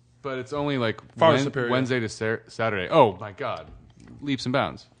Vons, but it's only like Far superior. Wednesday to Saturday. Oh my God, leaps and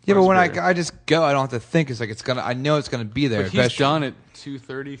bounds. Yeah, Far but when superior. I just go, I don't have to think. It's like it's gonna. I know it's gonna be there. But he's done at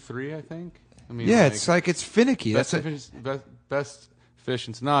 2:33, I think. I mean, Yeah, it's like it's finicky. best That's it. best fish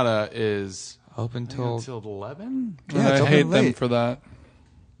in Sonata is Open till. until 11. Yeah, And it's I open hate them late. for that.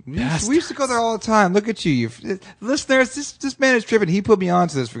 We used to go there all the time. Look at you, listeners. This man is tripping. He put me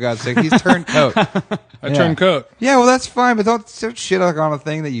onto this for God's sake. He's turned coat. I turn coat. Yeah, well, that's fine, but don't shit on a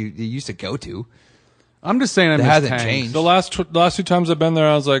thing that you used to go to. I'm just saying I It miss hasn't Tangs. changed. The last 2 times I've been there,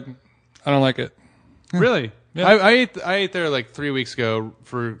 I was like, I don't like it. Really? Yeah. I ate there like 3 weeks ago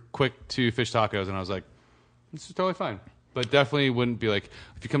for quick 2 fish tacos, and I was like, this is totally fine. But definitely wouldn't be like,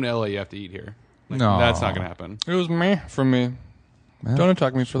 if you come to LA, you have to eat here. Like, No. that's not going to happen. It was meh for me. Well, Don't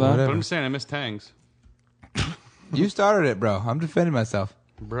attack me for that. whatever. But I'm just saying I miss Tangs. You started it, bro. I'm defending myself.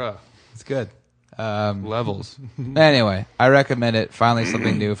 Bruh. It's good. Levels. Anyway, I recommend it. Finally,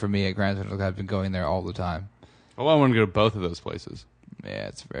 something new for me at Grand Central. I've been going there all the time. Oh, I want to go to both of those places. Yeah,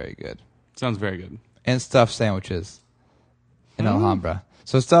 it's very good. Sounds very good. And stuffed sandwiches in Alhambra.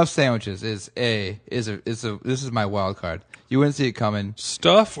 So stuffed sandwiches is this is my wild card. You wouldn't see it coming.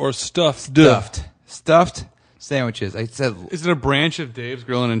 Stuff or stuffed? Stuffed sandwiches. I said Is it a branch of Dave's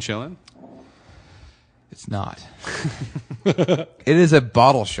Grillin' and Chillin'? it's not. It is a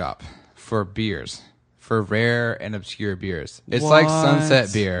bottle shop for beers, for rare and obscure beers. It's like What?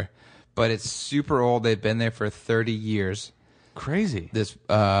 Sunset Beer, but it's super old. They've been there for 30 years. Crazy. This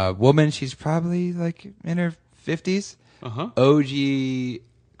woman, she's probably like in her 50s. Uh-huh. OG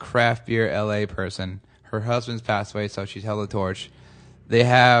craft beer LA person. Her husband's passed away, so she's held the torch. They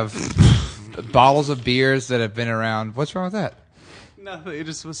have bottles of beers that have been around. What's wrong with that? Nothing. It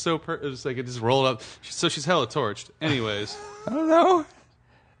just was so. It was like it just rolled up. So she's hella torched. Anyways, I don't know.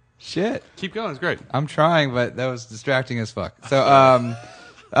 Shit. Keep going. It's great. I'm trying, but that was distracting as fuck. So,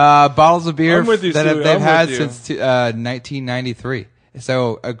 bottles of beer I'm with you, that Stewie. they've I'm had with you. since 1993.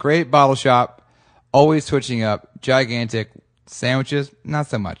 So a great bottle shop, always switching up. Gigantic sandwiches, not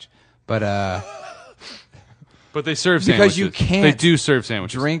so much, but But they serve because sandwiches. you can't They do serve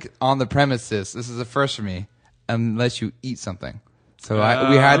sandwiches. drink on the premises. This is the first for me, unless you eat something. So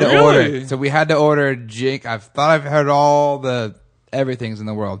we had to really? order. So we had to order. I thought I've heard all the everything's in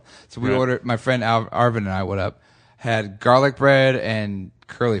the world. So we Right. ordered. My friend Arvin and I, what up, had garlic bread and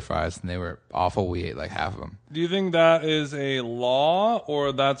curly fries, and they were awful. We ate like half of them. Do you think that is a law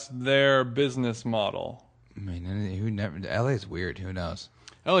or that's their business model? I mean, who never? LA is weird. Who knows?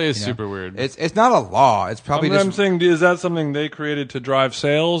 LA is You know? super weird. It's not a law. It's probably I'm just saying, is that something they created to drive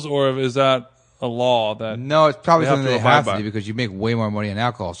sales, or is that a law that? no. It's probably They have something to they abide have to by. do because you make way more money in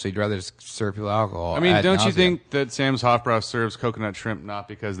alcohol. So you'd rather just serve people alcohol. I mean, ad don't you nauseam. think that Sam's Hofbrau serves coconut shrimp not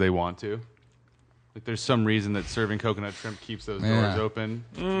because they want to? Like, there's some reason that serving coconut shrimp keeps those doors Yeah. open,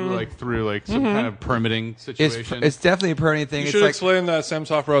 through some kind of permitting situation. It's definitely a permanent thing. You It's should like explain that Sam's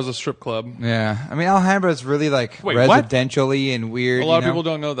Hofbrau is a strip club. yeah. I mean, Alhambra is really like Wait, what? residentially and weird. A lot of you know? people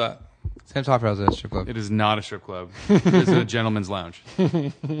don't know that. Sam's Hofbrau is a strip club. It is not a strip club. It's a gentleman's lounge.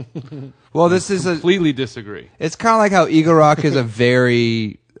 Well, this is a. Completely disagree. It's kind of like how Eagle Rock is a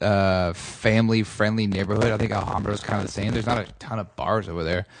very family-friendly neighborhood. I think Alhambra is kind of the same. There's not a ton of bars over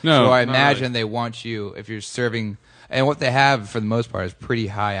there. No, so I not imagine really. they want you if you're serving, and what they have for the most part is pretty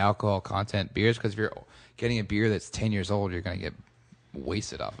high alcohol content beers. Because if you're getting a beer that's 10 years old, you're gonna get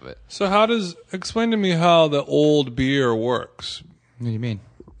wasted off of it. So explain to me how the old beer works What do you mean?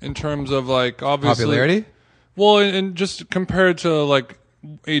 in terms of like obviously Popularity? Well, and just compared to like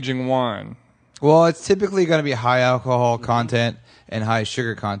aging wine. Well, it's typically going to be high alcohol content and high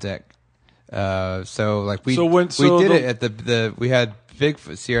sugar content. So like we So when- we so did the- it at the we had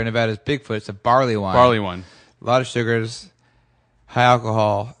Bigfoot, Sierra Nevada's Bigfoot. It's a barley wine. Barley one. A lot of sugars, high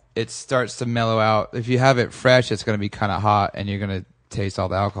alcohol. It starts to mellow out. If you have it fresh, it's going to be kind of hot, and you're going to taste all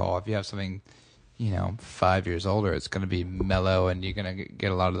the alcohol. If you have something, 5 years older, it's going to be mellow, and you're going to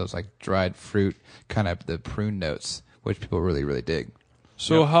get a lot of those like dried fruit, kind of the prune notes, which people really, really dig.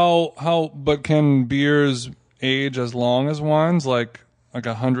 So but can beers age as long as wines, like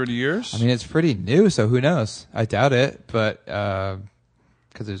 100 years? I mean, it's pretty new, so who knows? I doubt it, but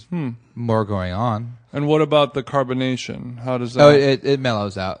because there's more going on. And what about the carbonation? How does that? Oh, it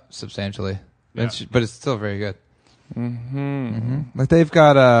mellows out substantially, Yeah. but it's still very good. Like they've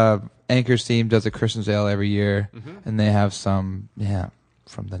got Anchor Steam does a Christmas ale every year, and they have some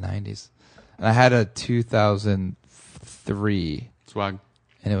from the 90s. And I had a 2003, Swag.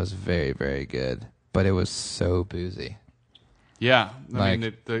 and it was very, very good, but it was so boozy. Yeah. I Like-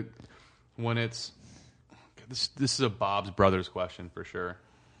 mean, when it's... This is a Bob's Brothers question for sure.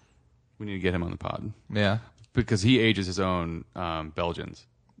 We need to get him on the pod. Yeah, Because he ages his own Belgians.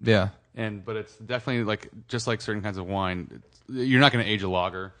 yeah. But it's definitely just like certain kinds of wine. You're not going to age a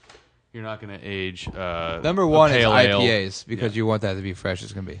lager. You're not going to age Number a one is pale ale. IPAs because Yeah. you want that to be fresh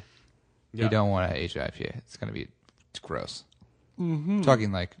as can be. Yeah. You don't want to age an IPA. It's going to be gross.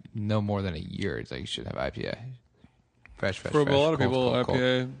 Talking like no more than a year. It's like you should have IPA. Fresh. For a lot of cold, people, cold, cold.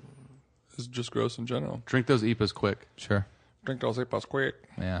 IPA is just gross in general. Drink those IPAs quick. Sure. Drink those IPAs quick.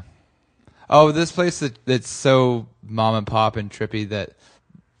 Yeah. Oh, this place that's so mom and pop and trippy that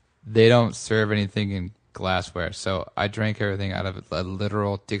they don't serve anything in glassware. So I drank everything out of a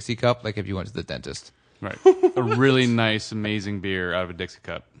literal Dixie cup, like if you went to the dentist. Right. A really nice, amazing beer out of a Dixie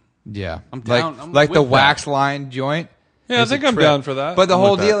cup. Yeah. I'm down. I'm like the with that. wax line joint. Yeah, I is a think I'm trip. down for that. But the I'm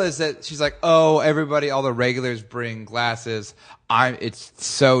whole with that. deal is that she's like, oh, everybody, all the regulars bring glasses. It's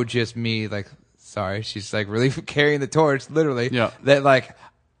so just me. Like, sorry, she's like really carrying the torch, literally. Yeah. That like,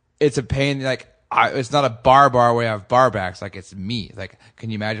 it's a pain. Like, it's not a bar where I have bar backs. Like, it's me. Like, can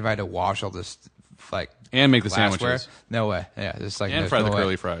you imagine if I had to wash all this like And make the glassware? sandwiches. No way. Yeah, it's like And there's fry no the way.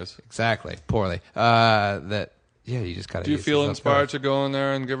 curly fries. Exactly. Poorly. You just gotta. Do you use feel yourself inspired first. to go in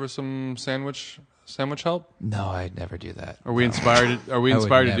there and give her some sandwich help? No, I'd never do that. Are we inspired? Are we I would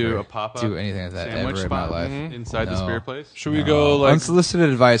inspired to do never a pop up? do anything like that sandwich ever in my spot life. inside the No. spirit place? Should we go like? Unsolicited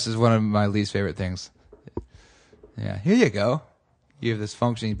advice is one of my least favorite things. Yeah, here you go. You have this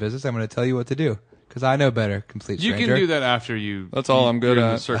functioning business. I'm going to tell you what to do because I know better. Complete You stranger. can do that after you. That's all I'm good you're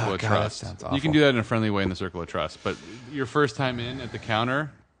in at. the circle Oh, of God, that trust. sounds You awful. can do that in a friendly way in the circle of trust. But your first time in at the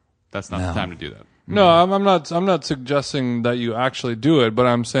counter, that's not the No. time to do that. No, I'm not. I'm not suggesting that you actually do it, but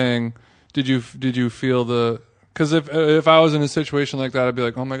I'm saying, did you feel the? Because if I was in a situation like that, I'd be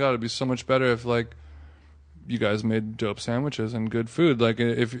like, oh my god, it'd be so much better if like you guys made dope sandwiches and good food. Like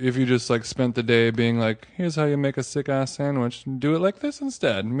if you just like spent the day being like, here's how you make a sick ass sandwich, do it like this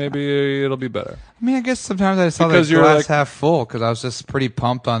instead. Maybe it'll be better. I mean, I guess sometimes I saw Because the you're glass like- half full because I was just pretty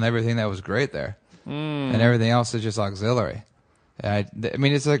pumped on everything that was great there, and everything else is just auxiliary. I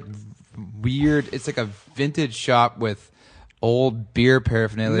mean, it's like weird. It's like a vintage shop with old beer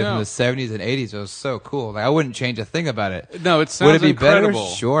paraphernalia from the 70s and 80s. It was so cool. Like, I wouldn't change a thing about it. No, it sounds Would it be incredible.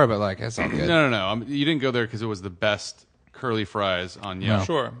 better? Sure, but like that's all good. No. You didn't go there because it was the best curly fries on Yelp.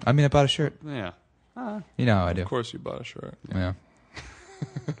 Sure. I mean, I bought a shirt. Yeah. You know how I do. Of course you bought a shirt. Yeah.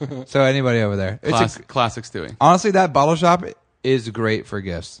 So anybody over there? Classic Stewie. Honestly, that bottle shop is great for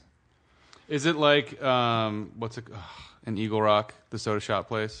gifts. Is it like what's it? An Eagle Rock, the soda shop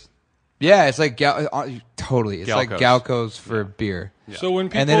place? Yeah, it's like totally. It's like Galco's. Galco's for beer. Yeah. So when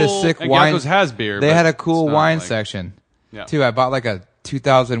people And then a sick And wine. Galco's has beer. They but had a cool it's not wine like- section Yeah. too. I bought like a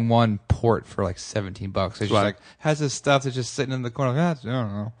 2001 port for like $17. It's just Right. like has this stuff that's just sitting in the corner. I don't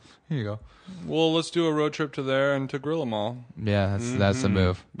know. Here you go. well, let's do a road trip to there and to grill them all. Yeah, that's the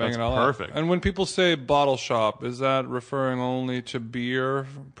move. Bang That's it all perfect. out. And when people say bottle shop, is that referring only to beer,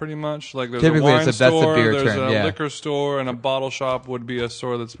 pretty much? Like there's Typically, a wine that's the store, beer there's term, a yeah. liquor store, and a bottle shop would be a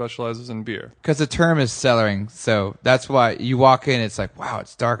store that specializes in beer. Because the term is cellaring, so that's why you walk in. It's like, wow,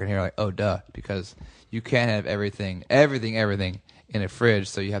 it's dark in here. Like, oh, duh, because you can't have everything in a fridge.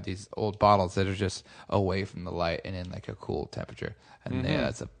 So you have these old bottles that are just away from the light and in like a cool temperature. And yeah,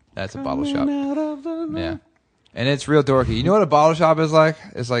 that's a bottle shop. Yeah, and it's real dorky. You know what a bottle shop is like?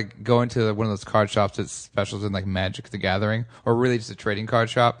 It's like going to one of those card shops that specials in like Magic the Gathering, or really just a trading card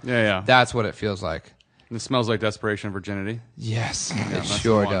shop. Yeah. That's what it feels like. And it smells like desperation and virginity. Yes, it that's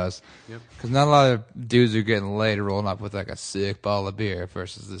sure the one. does. Yep. Because not a lot of dudes are getting laid rolling up with like a sick bottle of beer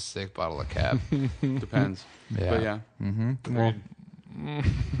versus this sick bottle of cab. Depends. Yeah. But yeah. Well,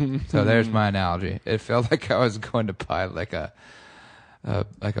 so there's my analogy. It felt like I was going to buy like a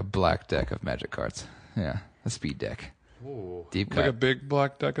black deck of Magic cards. Yeah, a speed deck. Ooh. Deep Like a cut. big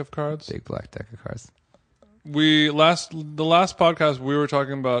black deck of cards. Big black deck of cards. The last podcast we were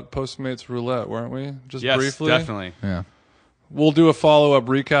talking about Postmates roulette, weren't we? Just Yes, briefly. definitely. Yeah. We'll do a follow-up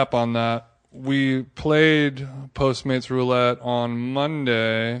recap on that. We played Postmates roulette on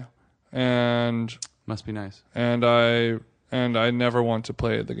Monday, and Must be nice. I never want to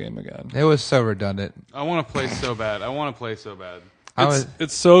play the game again. It was so redundant. I want to play so bad.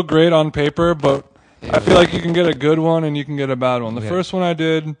 It's so great on paper, but I feel like you can get a good one and you can get a bad one. The Yeah. first one I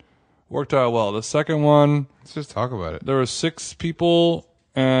did worked out well. The second one, Let's just talk about it. there were 6 people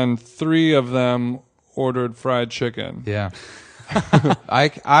and 3 of them ordered fried chicken. Yeah.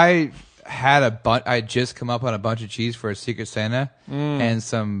 I had I had just come up on a bunch of cheese for a Secret Santa and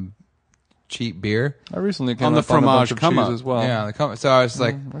some cheap beer. I recently came On the up on a bunch fromage of come cheese up. as well. Yeah, so I was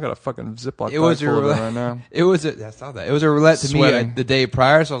like, I got a fucking Ziploc it was bag a full of it roulette right now. It was I saw that. It was a roulette to Sweating. me the day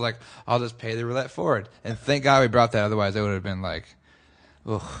prior, so I was like, I'll just pay the roulette forward. And thank God we brought that. Otherwise, it would have been like,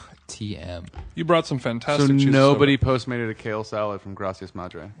 ugh, TM. You brought some So fantastic cheese. nobody Postmated a kale salad from Gracias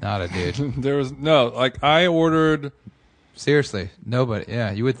Madre. Not a dude. There was no, like, I ordered. Seriously, nobody.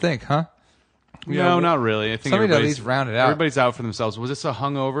 Yeah, you would think, huh? Yeah, No, well, not really. I think somebody to at everybody's- least round it out. Everybody's out for themselves. Was this a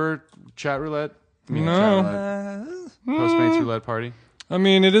hungover chat roulette? No. Postmates roulette party? I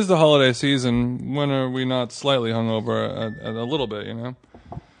mean, it is the holiday season. When are we not slightly hungover a little bit, you know?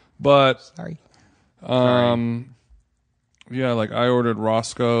 But, Sorry. yeah, like I ordered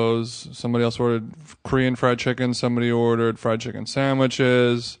Roscoe's. Somebody else ordered Korean fried chicken. Somebody ordered fried chicken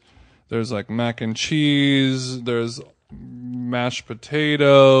sandwiches. There's like mac and cheese. There's mashed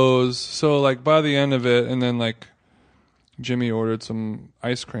potatoes. So like by the end of it, and then like Jimmy ordered some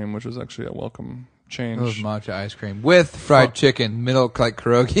ice cream, which was actually a welcome It was change. matcha ice cream with fried chicken, middle like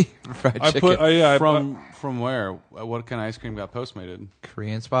pierogi, fried I chicken. put, yeah, From where? What kind of ice cream got Postmated?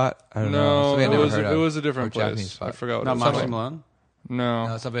 Korean spot. I don't know. no, Something I it never was heard it of. was a Or different Japanese place. spot. I forgot what Not it was Matcha called. Milan? No,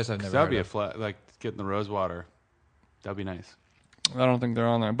 No, someplace I've never That would heard be a of. flat, like getting the rose water. That'd be nice. I don't think they're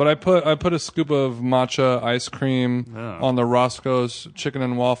on there. But I put a scoop of matcha ice cream Oh. on the Roscoe's chicken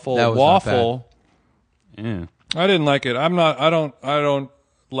and waffle That was not waffle. Yeah. I didn't like it. I don't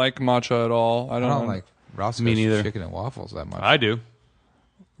like matcha at all. I don't like Roscoe's Me neither. chicken and waffles that much. I do.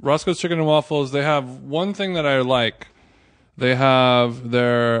 Roscoe's chicken and waffles. They have one thing that I like. They have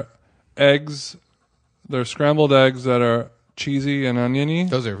their eggs, their scrambled eggs that are cheesy and oniony.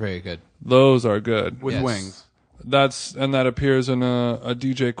 Those are very good. Those are good. With Yes. wings. That appears in a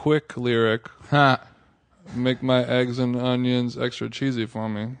DJ Quick lyric. Huh. Make my eggs and onions extra cheesy for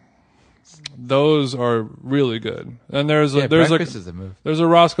me. Those are really good. And there's Yeah, like breakfast is a move. there's a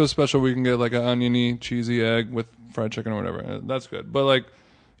Roscoe special where you can get like an oniony cheesy egg with fried chicken or whatever. That's good. But like,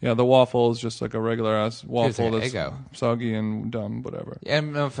 Yeah, the waffle is just like a regular ass waffle like that's Eggo. soggy and dumb, whatever. Yeah,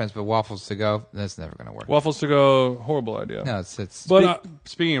 no offense, but waffles to go, that's never going to work. Waffles to go, horrible idea. No, it's But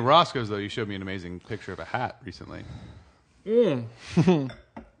Speaking of Roscoe's, though, you showed me an amazing picture of a hat recently.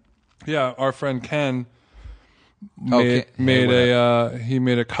 yeah, our friend Ken Okay. made Hey, he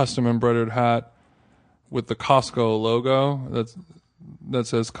made a custom embroidered hat with the Costco logo that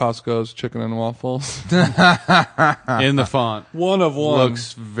says Costco's Chicken and Waffles. In the font. One of one.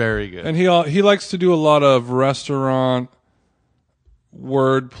 Looks very good. And he likes to do a lot of restaurant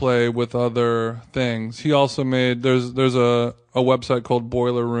wordplay with other things. He also made there's a website called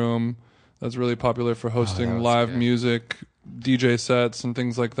Boiler Room that's really popular for hosting was live good. music, DJ sets and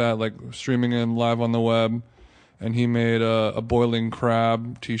things like that, like streaming in live on the web. And he made a boiling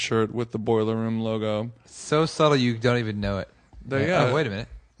crab T-shirt with the Boiler Room logo. so subtle you don't even know it. There you Oh, go. wait a minute.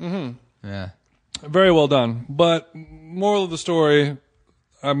 Mm-hmm. Yeah. Very well done. But moral of the story,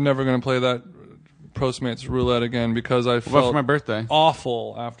 I'm never going to play that Postmates roulette again because I What about felt for my birthday?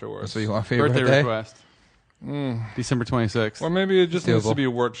 awful afterwards. So you want for your Birthday birthday? request. December 26th. Or maybe it just needs to Doable. be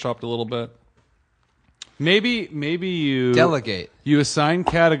workshopped a little bit. Maybe you Delegate. You assign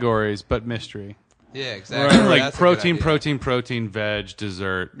categories, but mystery. Yeah, exactly. Right. Like That's a good protein, idea. protein, veg,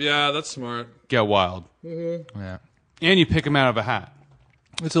 dessert. Yeah, that's smart. Get wild. Yeah. And you pick them out of a hat.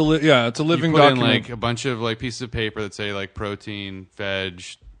 It's a it's a living You put in document. like a bunch of like pieces of paper that say like protein, veg,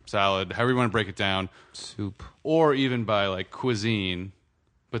 salad, however you want to break it down, Soup. or even by like cuisine.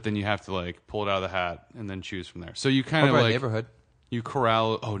 But then you have to like pull it out of the hat and then choose from there. So you kind What of about like neighborhood? you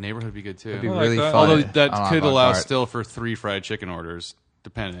corral. Oh, neighborhood would be good too. It'd be I like really that. fun. Although that on could avant allow garde. still for 3 fried chicken orders,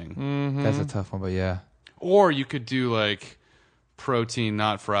 depending. That's a tough one, but yeah. Or you could do like protein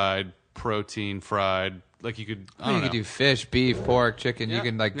not fried, protein fried. Like you could. I You don't could know. do fish, beef, pork, chicken. Yeah. You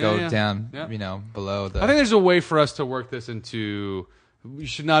can like Yeah, go yeah. down, Yeah. below the. I think there's a way for us to work this into. We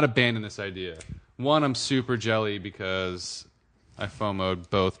should not abandon this idea. One, I'm super jelly because I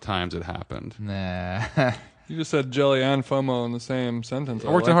FOMO'd both times it happened. Nah. You just said jelly and FOMO in the same sentence. I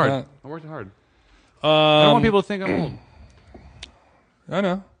worked like hard. that. I worked hard. I don't want people to think I'm old. I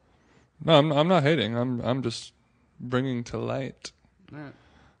know. No, I'm not hating. I'm just bringing to light. All right.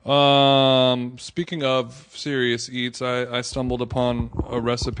 Speaking of serious eats, I stumbled upon a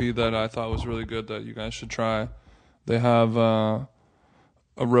recipe that I thought was really good that you guys should try. They have a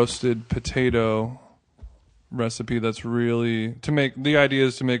roasted potato recipe that's really the idea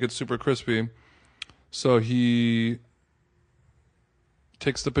is to make it super crispy. So he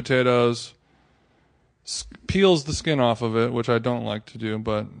takes the potatoes, peels the skin off of it, which I don't like to do,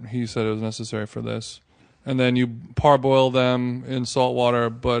 but he said it was necessary for this. And then you parboil them in salt water,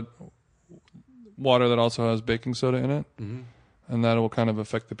 but water that also has baking soda in it. Mm-hmm. And that will kind of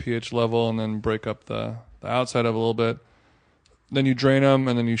affect the pH level and then break up the outside of it a little bit. Then you drain them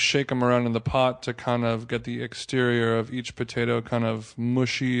and then you shake them around in the pot to kind of get the exterior of each potato kind of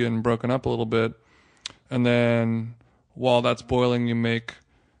mushy and broken up a little bit. And then while that's boiling, you make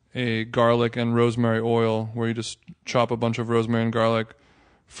a garlic and rosemary oil where you just chop a bunch of rosemary and garlic,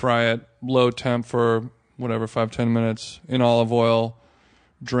 fry it low temp for 5-10 minutes in olive oil,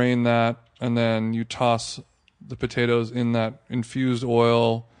 drain that, and then you toss the potatoes in that infused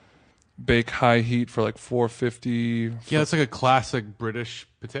oil, bake high heat for like 450. Yeah, it's like a classic British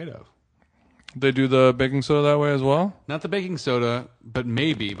potato. They do the baking soda that way as well? Not the baking soda, but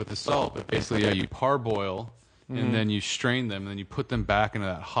maybe with the salt. But basically, yeah, you parboil and then you strain them, and then you put them back into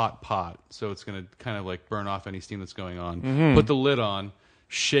that hot pot. So it's going to kind of like burn off any steam that's going on. Put the lid on,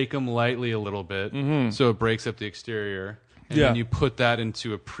 shake them lightly a little bit so it breaks up the exterior. And Yeah. then you put that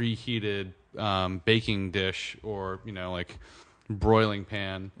into a preheated baking dish or, like broiling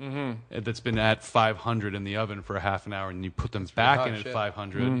pan that's been at 500 in the oven for a half an hour, and you put them back hot in at shit.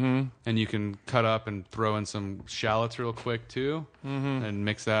 500, and you can cut up and throw in some shallots real quick too, and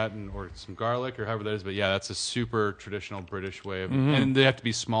mix that, or some garlic or however that is. But yeah, that's a super traditional British way of, and they have to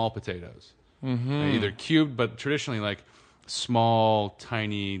be small potatoes, either cubed, but traditionally like small,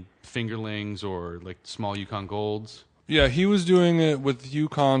 tiny fingerlings or like small Yukon Golds. Yeah, he was doing it with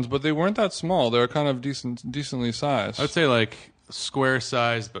Yukons, but they weren't that small. They were kind of decently sized. I would say like square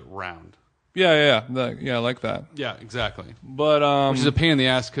sized but round. Yeah, I like that. Yeah, exactly. But Which is a pain in the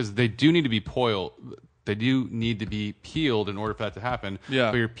ass because they do need to be peeled. They do need to be peeled in order for that to happen.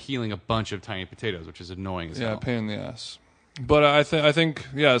 Yeah. But you're peeling a bunch of tiny potatoes, which is annoying as hell. pain in the ass. But I think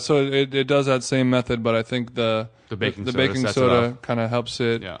so it does that same method, but I think the baking the soda baking sets it soda off. kind of helps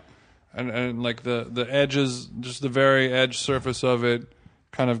it. Yeah. And like the edges, just the very edge surface of it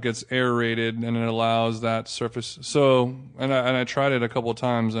kind of gets aerated and it allows that surface. So, and I tried it a couple of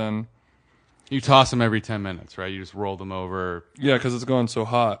times and You toss them every 10 minutes, right? You just roll them over. Yeah, because it's going so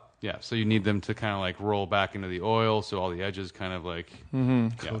hot. Yeah, so you need them to kind of like roll back into the oil, so all the edges kind of like.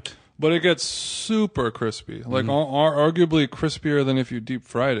 Yeah. But it gets super crispy, like arguably crispier than if you deep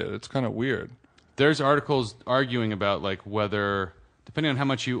fried it. It's kind of weird. There's articles arguing about like whether, depending on how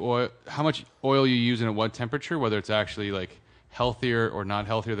much oil you use and at what temperature, whether it's actually like healthier or not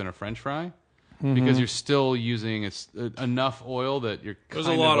healthier than a French fry, because you're still using enough oil that you're. There's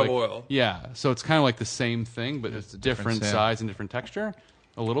a lot of oil. Yeah, so it's kind of like the same thing, but it's different difference, yeah. size and different texture,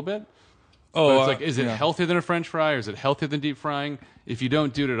 a little bit. Oh, But it's like, is it yeah. healthier than a French fry, or is it healthier than deep frying? If you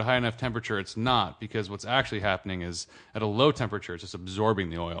don't do it at a high enough temperature, it's not, because what's actually happening is at a low temperature, it's just absorbing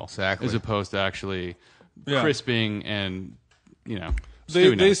the oil, Exactly. as opposed to actually Yeah. crisping and They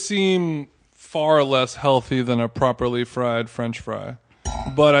stewing they it. seem far less healthy than a properly fried French fry,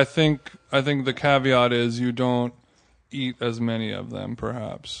 but I think the caveat is you don't eat as many of them,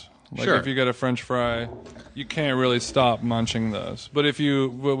 perhaps. Like Sure. if you get a French fry, you can't really stop munching those. But if you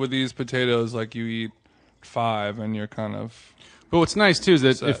with these potatoes, like you eat 5 and you're kind of. But what's nice too is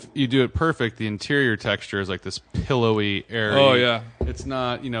that Set. if you do it perfect, the interior texture is like this pillowy, airy. Oh, yeah. It's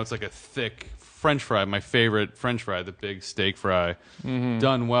not, it's like a thick French fry. My favorite French fry, the big steak fry,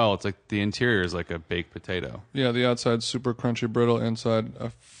 done well. It's like the interior is like a baked potato. Yeah, the outside's super crunchy, brittle, inside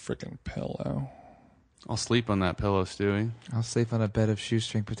a freaking pillow. I'll sleep on that pillow, Stewie. I'll sleep on a bed of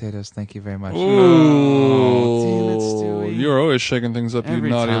shoestring potatoes. Thank you very much. Ooh, damn it, Stewie. You're always shaking things up, Every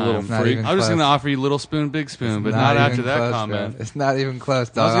you naughty time. little Not freak. even I was just close. gonna offer you little spoon, big spoon, It's but not even after that close, comment. bro. It's not even close,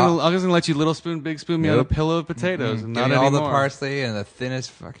 I dog. was gonna let you little spoon, big spoon me on a Nope. pillow of potatoes, and Give not me all anymore. the parsley and the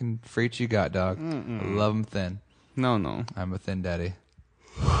thinnest fucking frites you got, dog. I love them thin. No. I'm a thin daddy.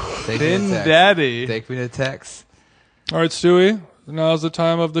 Take me to Thin Tex. daddy. Take me to Tex. All right, Stewie, now's the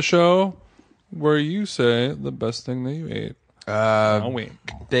time of the show where you say the best thing that you ate. I'll wink.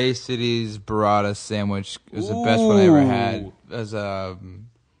 Bay City's burrata sandwich was the best one I ever had. Ooh. As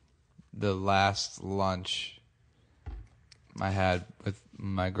the last lunch I had with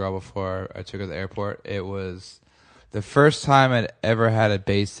my girl before I took her to the airport. It was the first time I'd ever had a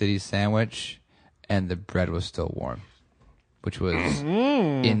Bay City sandwich, and the bread was still warm, which was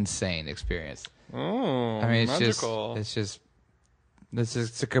insane experience. Oh, I mean, magical. it's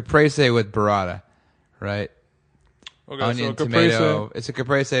a caprese with burrata, right? Okay, Onion, so tomato. caprese. It's a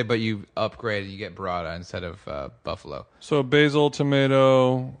caprese, but you upgrade and you get burrata instead of buffalo. So basil,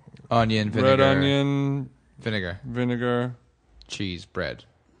 tomato, Onion, vinegar, red onion, vinegar, vinegar, cheese, bread.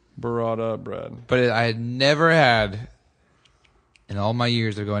 burrata, bread. But I had never had, in all my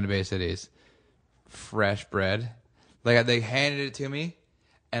years of going to Bay Cities, fresh bread. Like they handed it to me,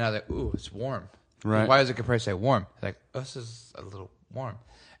 and I was like, "Ooh, it's warm." Right. Why is a caprese warm? Like, oh, this is a little warm.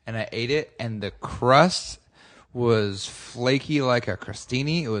 And I ate it, and the crust was flaky like a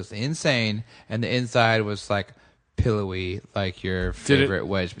crostini. It was insane, and the inside was like pillowy, like your favorite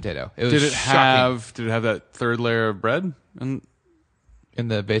wedge potato. It was Did it shocking. have that third layer of bread? And In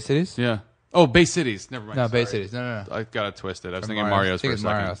the Bay Cities? yeah. Oh, Bay Cities. Never mind. No, Bay sorry. Cities. No. I got it twisted. I was From thinking Mario's. Mario's I think for a it's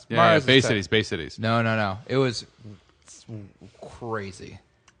second. Mario's. Yeah, Mario's Bay is Cities. Bay Cities. No. It was crazy.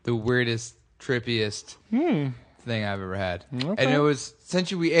 The weirdest, trippiest thing I've ever had. Okay. And it was,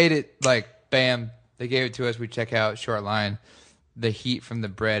 since we ate it, like, bam, they gave it to us. We check out, short line. The heat from the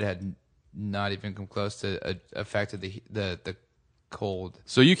bread had not even come close to affected the cold.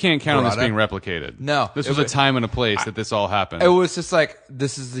 So you can't count on this Burrata? being replicated. No. This It was a was- time and a place that this all happened. It was just like,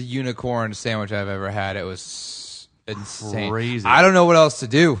 this is the unicorn sandwich I've ever had. It was insane. Crazy. I don't know what else to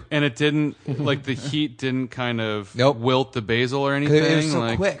do. And it didn't, like, the heat didn't kind of Nope. wilt the basil or 'Cause anything. it was so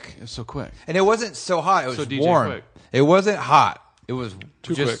like, quick. It was so quick. And it wasn't so hot. It was So DJ warm. Quick. It wasn't hot. It was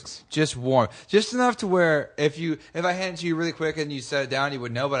Too just warm. Just enough to where if I handed it to you really quick and you set it down, you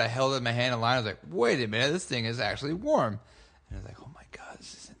would know, but I held it in my hand and line. I was like, wait a minute, this thing is actually warm. And I was like, oh my God,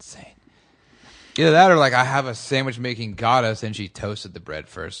 this is insane. Either that or like I have a sandwich making goddess and she toasted the bread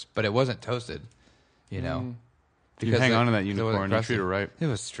first, but it wasn't toasted, you know. You hang on to that it wasn't unicorn. You crusty. treat her right. It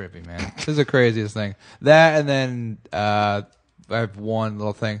was trippy, man. This is the craziest thing. That and then I have one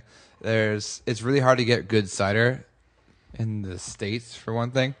little thing. It's really hard to get good cider in the States, for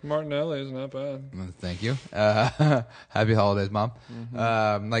one thing. Martinelli is not bad. Thank you. Happy holidays, Mom.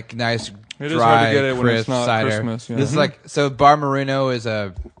 Like nice, It dry, is hard to get it when it's crisp not cider. Christmas, yeah. This is like, so Bar Marino is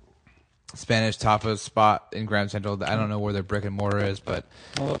a Spanish tapas spot in Grand Central. I don't know where their brick and mortar is, but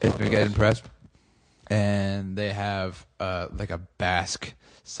it's been getting impressed. And they have like a Basque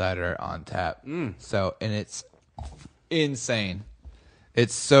cider on tap. So, and it's insane.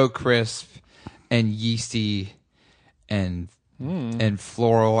 It's so crisp and yeasty and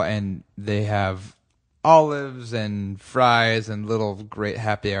floral, and they have olives and fries and little great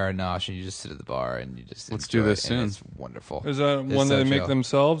happy hour nosh, and you just sit at the bar and you just Let's enjoy do this it, soon. and it's wonderful. Is that It's one so that they make chill.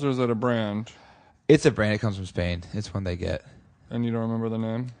 themselves, or is that a brand? It's a brand. It comes from Spain. It's one they get. And you don't remember the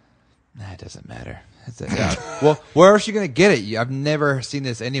name? Nah, it doesn't matter. Well, where else are you gonna get it? I've never seen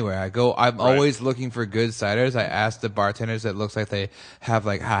this anywhere. I'm always looking for good ciders. I ask the bartenders that looks like they have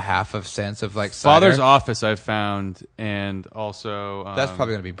like a half of sense of like cider. Father's Office I've found, and also That's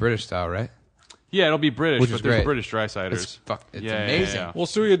probably gonna be British style, right? yeah, it'll be British, Which but is there's great. British dry ciders. It's Yeah, amazing. yeah. Well,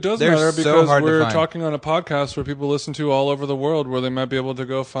 Stewie, it does They're matter so because hard to we're find. talking on a podcast where people listen to all over the world, where they might be able to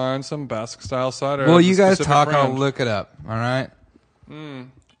go find some Basque style cider. Well, at a you guys specific talk. brand. I'll look it up. All right.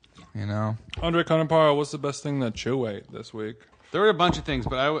 You know. Andre Conaparo, what's the best thing that you ate this week? There were a bunch of things,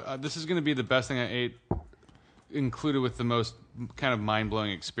 but this is going to be the best thing I ate, included with the most kind of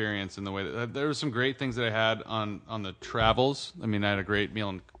mind-blowing experience in the way that there were some great things that I had on the travels. I mean, I had a great meal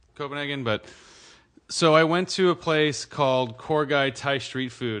in Copenhagen, but so I went to a place called Korgai Thai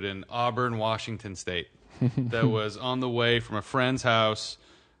Street Food in Auburn, Washington State, that was on the way from a friend's house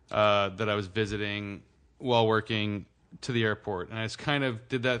that I was visiting while working to the airport, and I just kind of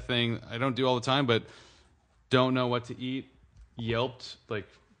did that thing I don't do all the time, but don't know what to eat. Yelped, like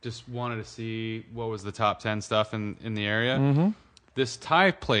just wanted to see what was the top 10 stuff in the area. Mm-hmm. This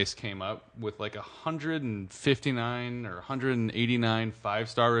Thai place came up with like 159 or 189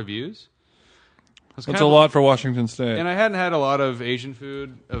 5-star reviews. That's a lot for Washington State. And I hadn't had a lot of Asian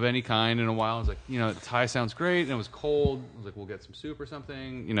food of any kind in a while. I was like, Thai sounds great, and it was cold. I was like, we'll get some soup or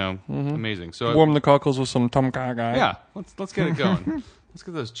something. Amazing. So Warm the cockles with some tom kha gai. yeah, let's get it going. Let's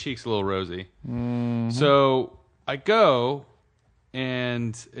get those cheeks a little rosy. So I go,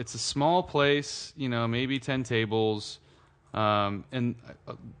 and it's a small place, maybe 10 tables, and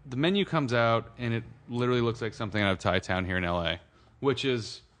the menu comes out, and it literally looks like something out of Thai Town here in LA, which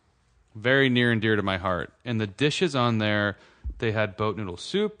is very near and dear to my heart. And the dishes on there, they had boat noodle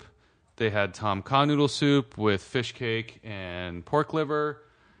soup, they had tom kha noodle soup with fish cake and pork liver,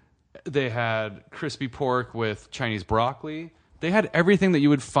 they had crispy pork with Chinese broccoli. They had everything that you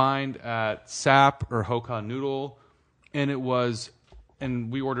would find at Sap or Hoka Noodle, and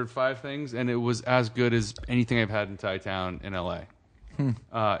we ordered 5 things, and it was as good as anything I've had in Thai Town in LA.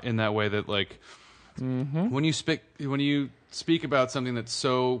 In that way that, like, when you speak about something that's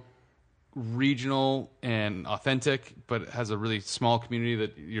so regional and authentic, but has a really small community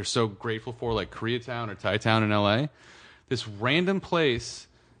that you're so grateful for, like Koreatown or Thai Town in LA, this random place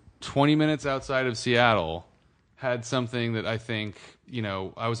 20 minutes outside of Seattle had something that I think,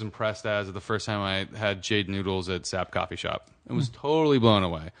 I was impressed as the first time I had Jade Noodles at Sap Coffee Shop. I was totally blown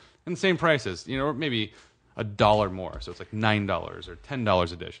away. And the same prices, or maybe $1 more. So it's like $9 or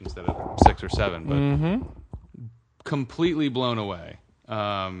 $10 a dish instead of $6 or $7. But completely blown away.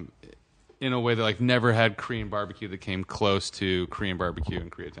 In a way that, like, never had Korean barbecue that came close to Korean barbecue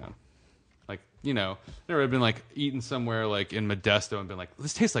in Koreatown. Like, never had been, like, eaten somewhere, like, in Modesto and been like,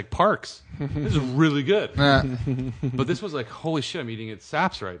 this tastes like Parks. This is really good. But this was like, holy shit, I'm eating at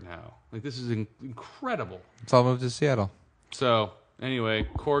Saps right now. Like, this is incredible. It's all moved to Seattle. So, anyway,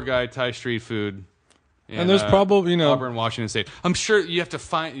 core guy, Thai street food. And there's probably, Auburn, Washington State. I'm sure you have to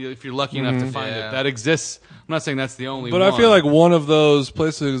find, if you're lucky enough to find it, that exists. I'm not saying that's the only one. But I feel like one of those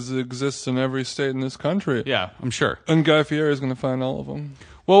places exists in every state in this country. Yeah, I'm sure. And Guy Fieri is going to find all of them.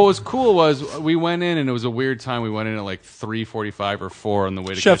 Well, what was cool was we went in, and it was a weird time. We went in at like 3:45 or 4 on the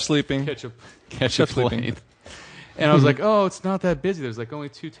way to Chef sleeping. catch a Chef plane. sleeping. And I was like, oh, it's not that busy. There's like only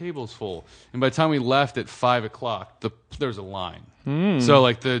 2 tables full. And by the time we left at 5 o'clock, there was a line. So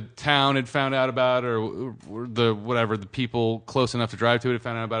like the town had found out about it, or the people close enough to drive to it had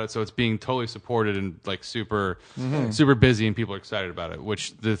found out about it. So it's being totally supported and like super busy, and people are excited about it,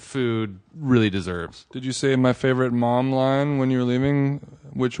 which the food really deserves. Did you say my favorite mom line when you were leaving,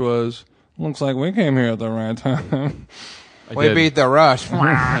 which was, looks like we came here at the right time? We beat the rush.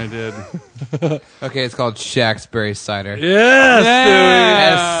 I did. Okay, it's called Shacksberry cider.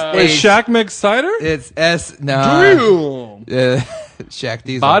 Yes, dude. Wait, Shaq makes cider? It's Shaq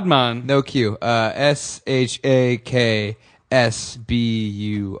Diesel. Bodman. No Q. SHAKSBURY.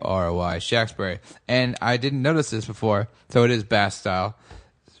 Shacksberry. And I didn't notice this before, so it is Basque style.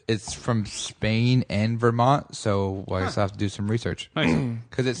 It's from Spain and Vermont, so I guess I have to do some research. Nice.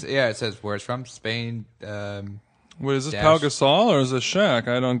 Because it says where it's from. Spain. Wait, is this Dash. Pau Gasol or is this Shaq?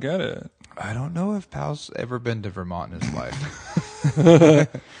 I don't get it. I don't know if Pal's ever been to Vermont in his life.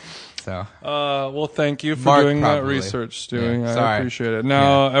 So, Well, thank you for Mark doing that probably. research, Stewie. Yeah, I sorry. appreciate it.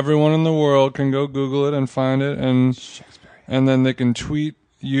 Now, everyone in the world can go Google it and find it, and then they can tweet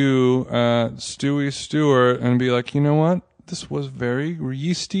you at Stewie Stewart and be like, you know what? This was very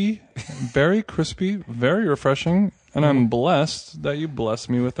yeasty very crispy, very refreshing, and I'm blessed that you blessed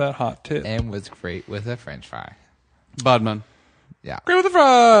me with that hot tip. And was great with a French fry. Bodman. Yeah. Great with the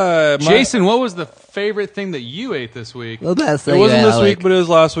fry. Jason, what was the favorite thing that you ate this week? The best It thing wasn't that this I week, like. but it was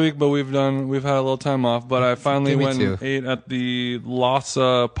last week. But we've had a little time off. But I finally Me went too. and ate at the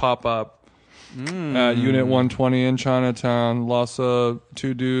Lhasa pop up at Unit 120 in Chinatown. Lhasa,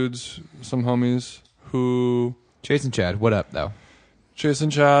 two dudes, some homies who. Chase and Chad, what up, though? Chase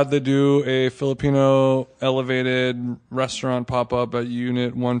and Chad, they do a Filipino elevated restaurant pop up at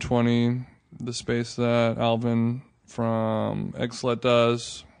Unit 120, the space that Alvin from Egg Slut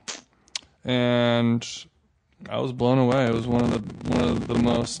does, and I was blown away. It was one of the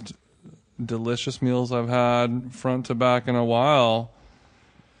most delicious meals I've had front to back in a while.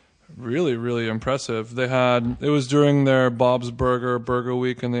 Really, really impressive. It was during their Bob's Burger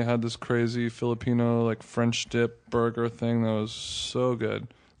Week, and they had this crazy Filipino like French dip burger thing that was so good.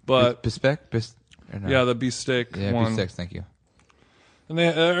 But Bispec? yeah, the beef steak Yeah, one. beef steaks, thank you. And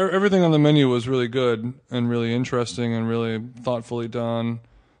everything on the menu was really good and really interesting and really thoughtfully done.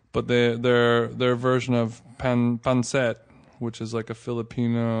 But their version of pancet, which is like a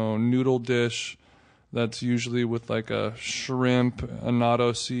Filipino noodle dish that's usually with like a shrimp,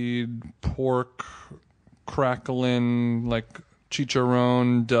 annatto seed, pork, crackling, like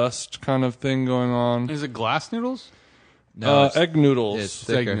chicharron dust kind of thing going on. Is it glass noodles? No, Egg noodles. it's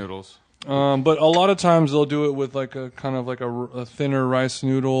Egg thicker. noodles. But a lot of times they'll do it with like a kind of like a thinner rice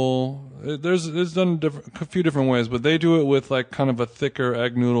noodle. It's done a few different ways, but they do it with like kind of a thicker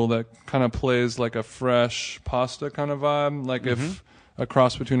egg noodle that kind of plays like a fresh pasta kind of vibe, like if a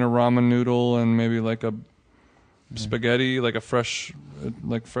cross between a ramen noodle and maybe like a spaghetti, like a fresh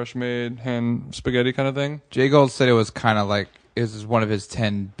made hand spaghetti kind of thing. Jay Gold said it was kind of like it was one of his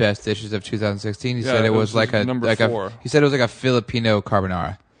 10 best dishes of 2016. He Yeah, said it it was was like a number like 4. he said it was like a Filipino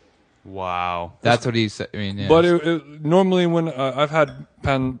carbonara. Wow. That's what he said. I mean, yeah. But normally when I've had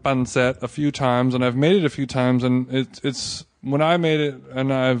pancet a few times and I've made it a few times, and it's when I made it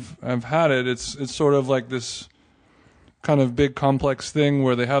and I've had it, it's sort of like this kind of big complex thing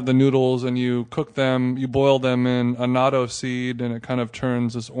where they have the noodles and you cook them, you boil them in annatto seed, and it kind of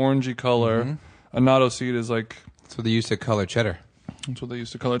turns this orangey color. Annatto seed is like that's what they used to color cheddar. that's what they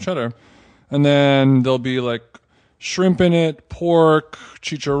used to color cheddar, and then there'll be like shrimp in it, pork,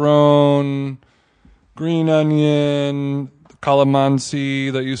 chicharron, green onion,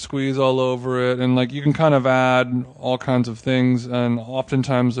 calamansi that you squeeze all over it, and like you can kind of add all kinds of things, and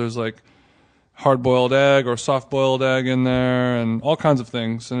oftentimes there's like hard-boiled egg or soft-boiled egg in there and all kinds of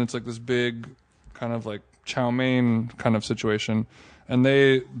things, and it's like this big kind of like chow mein kind of situation, and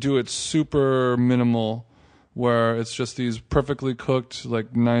they do it super minimal where it's just these perfectly cooked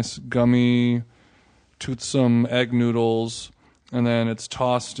like nice gummy toothsome egg noodles, and then it's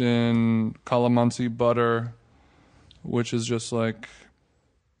tossed in calamansi butter, which is just like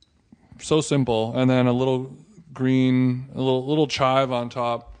so simple, and then a little chive on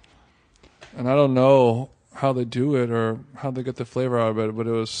top. And I don't know how they do it or how they get the flavor out of it, but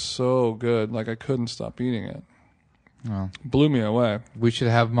it was so good. Like I couldn't stop eating it. Well, Blew me away. we should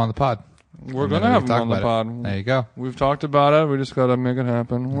have him on the pod. We're And gonna then we have can him talk on the about pod. it. There you go. We've talked about it. We just gotta make it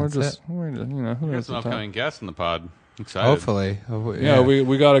happen. We're That's just who We got knows some the time. upcoming guests in the pod. Excited. Hopefully. Yeah,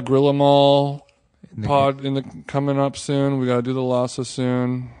 we got to grill them all In the- pod coming up soon. We got to do the Lhasa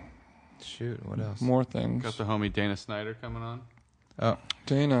soon. Shoot, what else? More things. Got the homie Dana Snyder coming on. Oh,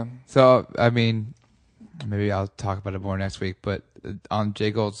 Dana. so I mean, maybe I'll talk about it more next week. But on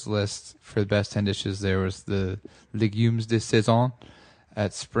Jay Gold's list for the best 10 dishes, there was the légumes de saison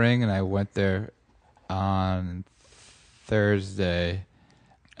at Spring, and I went there on Thursday,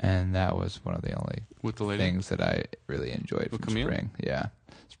 and that was one of the only With the lady. things that I really enjoyed With from Camille? Spring. Yeah,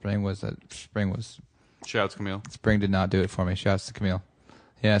 Shouts, Camille. Spring did not do it for me. Shouts to Camille.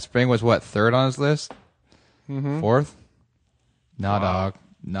 Yeah, Spring was what, third on his list? Mm-hmm. Fourth? Nah, Wow. dog.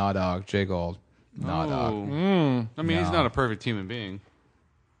 Nah, dog. Jay Gold. Nah, dog. I mean, he's No. not a perfect human being.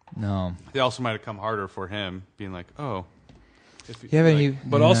 No. They also might have come harder for him, being like, oh. If Yeah, but like, he.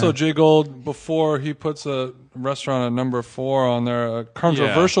 But also, Jay Gold, before he puts a restaurant at number 4 on there, a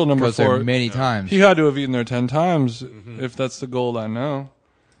controversial number goes there 4, many times. he had to have eaten there 10 times, if that's the gold I know.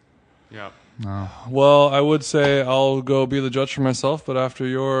 yeah. No. Well, I would say I'll go be the judge for myself, but after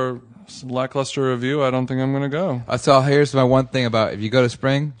your lackluster review, I don't think I'm going to go. So here's my one thing about if you go to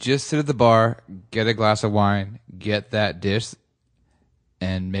Spring, just sit at the bar, get a glass of wine, get that dish,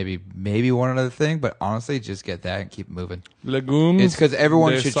 and maybe one other thing, but honestly, just get that and keep moving. Legumes. It's because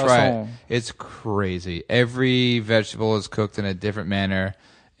everyone de should try it. saison. It's crazy. Every vegetable is cooked in a different manner,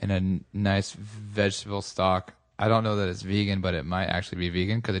 in a nice vegetable stock. I don't know that it's vegan, but it might actually be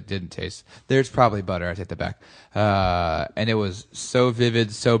vegan because it didn't taste. There's probably butter. I take that back. And it was so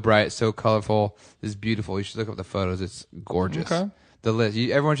vivid, so bright, so colorful. It's beautiful. You should look up the photos. It's gorgeous. Okay. The list.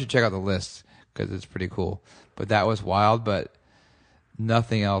 Everyone should check out the list because it's pretty cool. But that was wild. But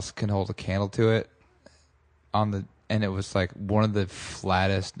nothing else can hold a candle to it. And it was like one of the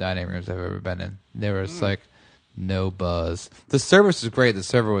flattest dining rooms I've ever been in. There was like no buzz. The service was great. The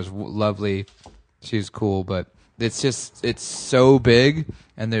server was lovely. She was cool, but it's so big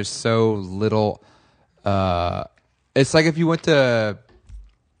and there's so little. It's like if you went to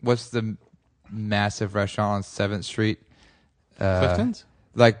what's the massive restaurant on 7th Street? Clifton's?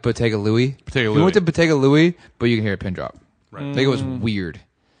 Like Bottega Louie. Bottega You Louie. went to Bottega Louie, but you can hear a pin drop. Right. I think it was weird.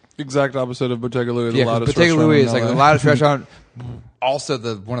 Exact opposite of Bottega Louie, the Yeah, 'cause loudest Bottega restaurant Louie in is like LA. the loudest restaurant. Also,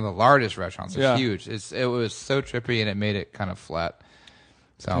 one of the largest restaurants. It's Yeah. huge. It was so trippy, and it made it kind of flat.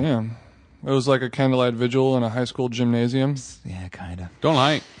 So Yeah. It was like a candlelight vigil in a high school gymnasium. yeah, kind of. Don't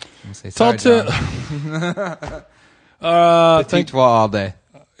hype. Sorry, Tell John. Thank Petit Trois all day.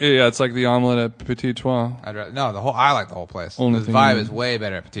 Yeah, it's like the omelet at Petit Trois. I'd rather, no, I like the whole place. Only The thing vibe you- is way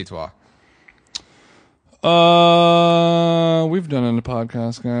better at Petit Trois. We've done a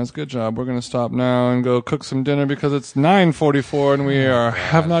podcast, guys. Good job. We're gonna stop now and go cook some dinner because it's 9:44 and we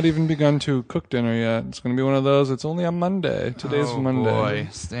have not even begun to cook dinner yet. It's gonna be one of those. It's only a Monday. Today's Monday. Boy.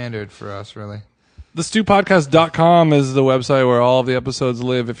 Standard for us, really. TheStewPodcast.com is the website where all of the episodes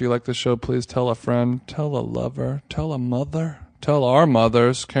live. If you like the show, please tell a friend, tell a lover, tell a mother, tell our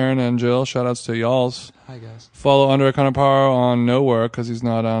mothers, Karen and Jill. Shout outs to y'alls. Hi, guys. Follow Andre Conaparo on nowhere because he's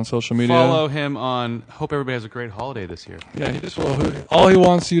not on social media. Follow him on. Hope everybody has a great holiday this year. Yeah, all he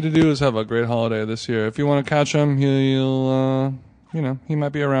wants you to do is have a great holiday this year. If you want to catch him, he'll he might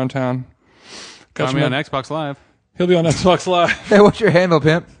be around town. Catch Find me him on Xbox Live. He'll be on Xbox Live. Hey, what's your handle,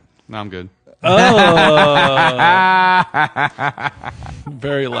 pimp? No, I'm good.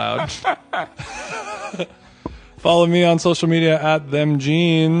 Very loud. Follow me on social media at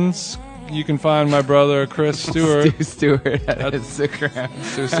themjeans. You can find my brother Chris Stewart. Stewart at Instagram.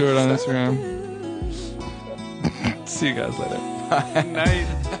 Stu Stewart on Instagram. See you guys later. Night.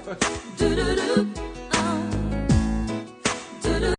 Do-do-do.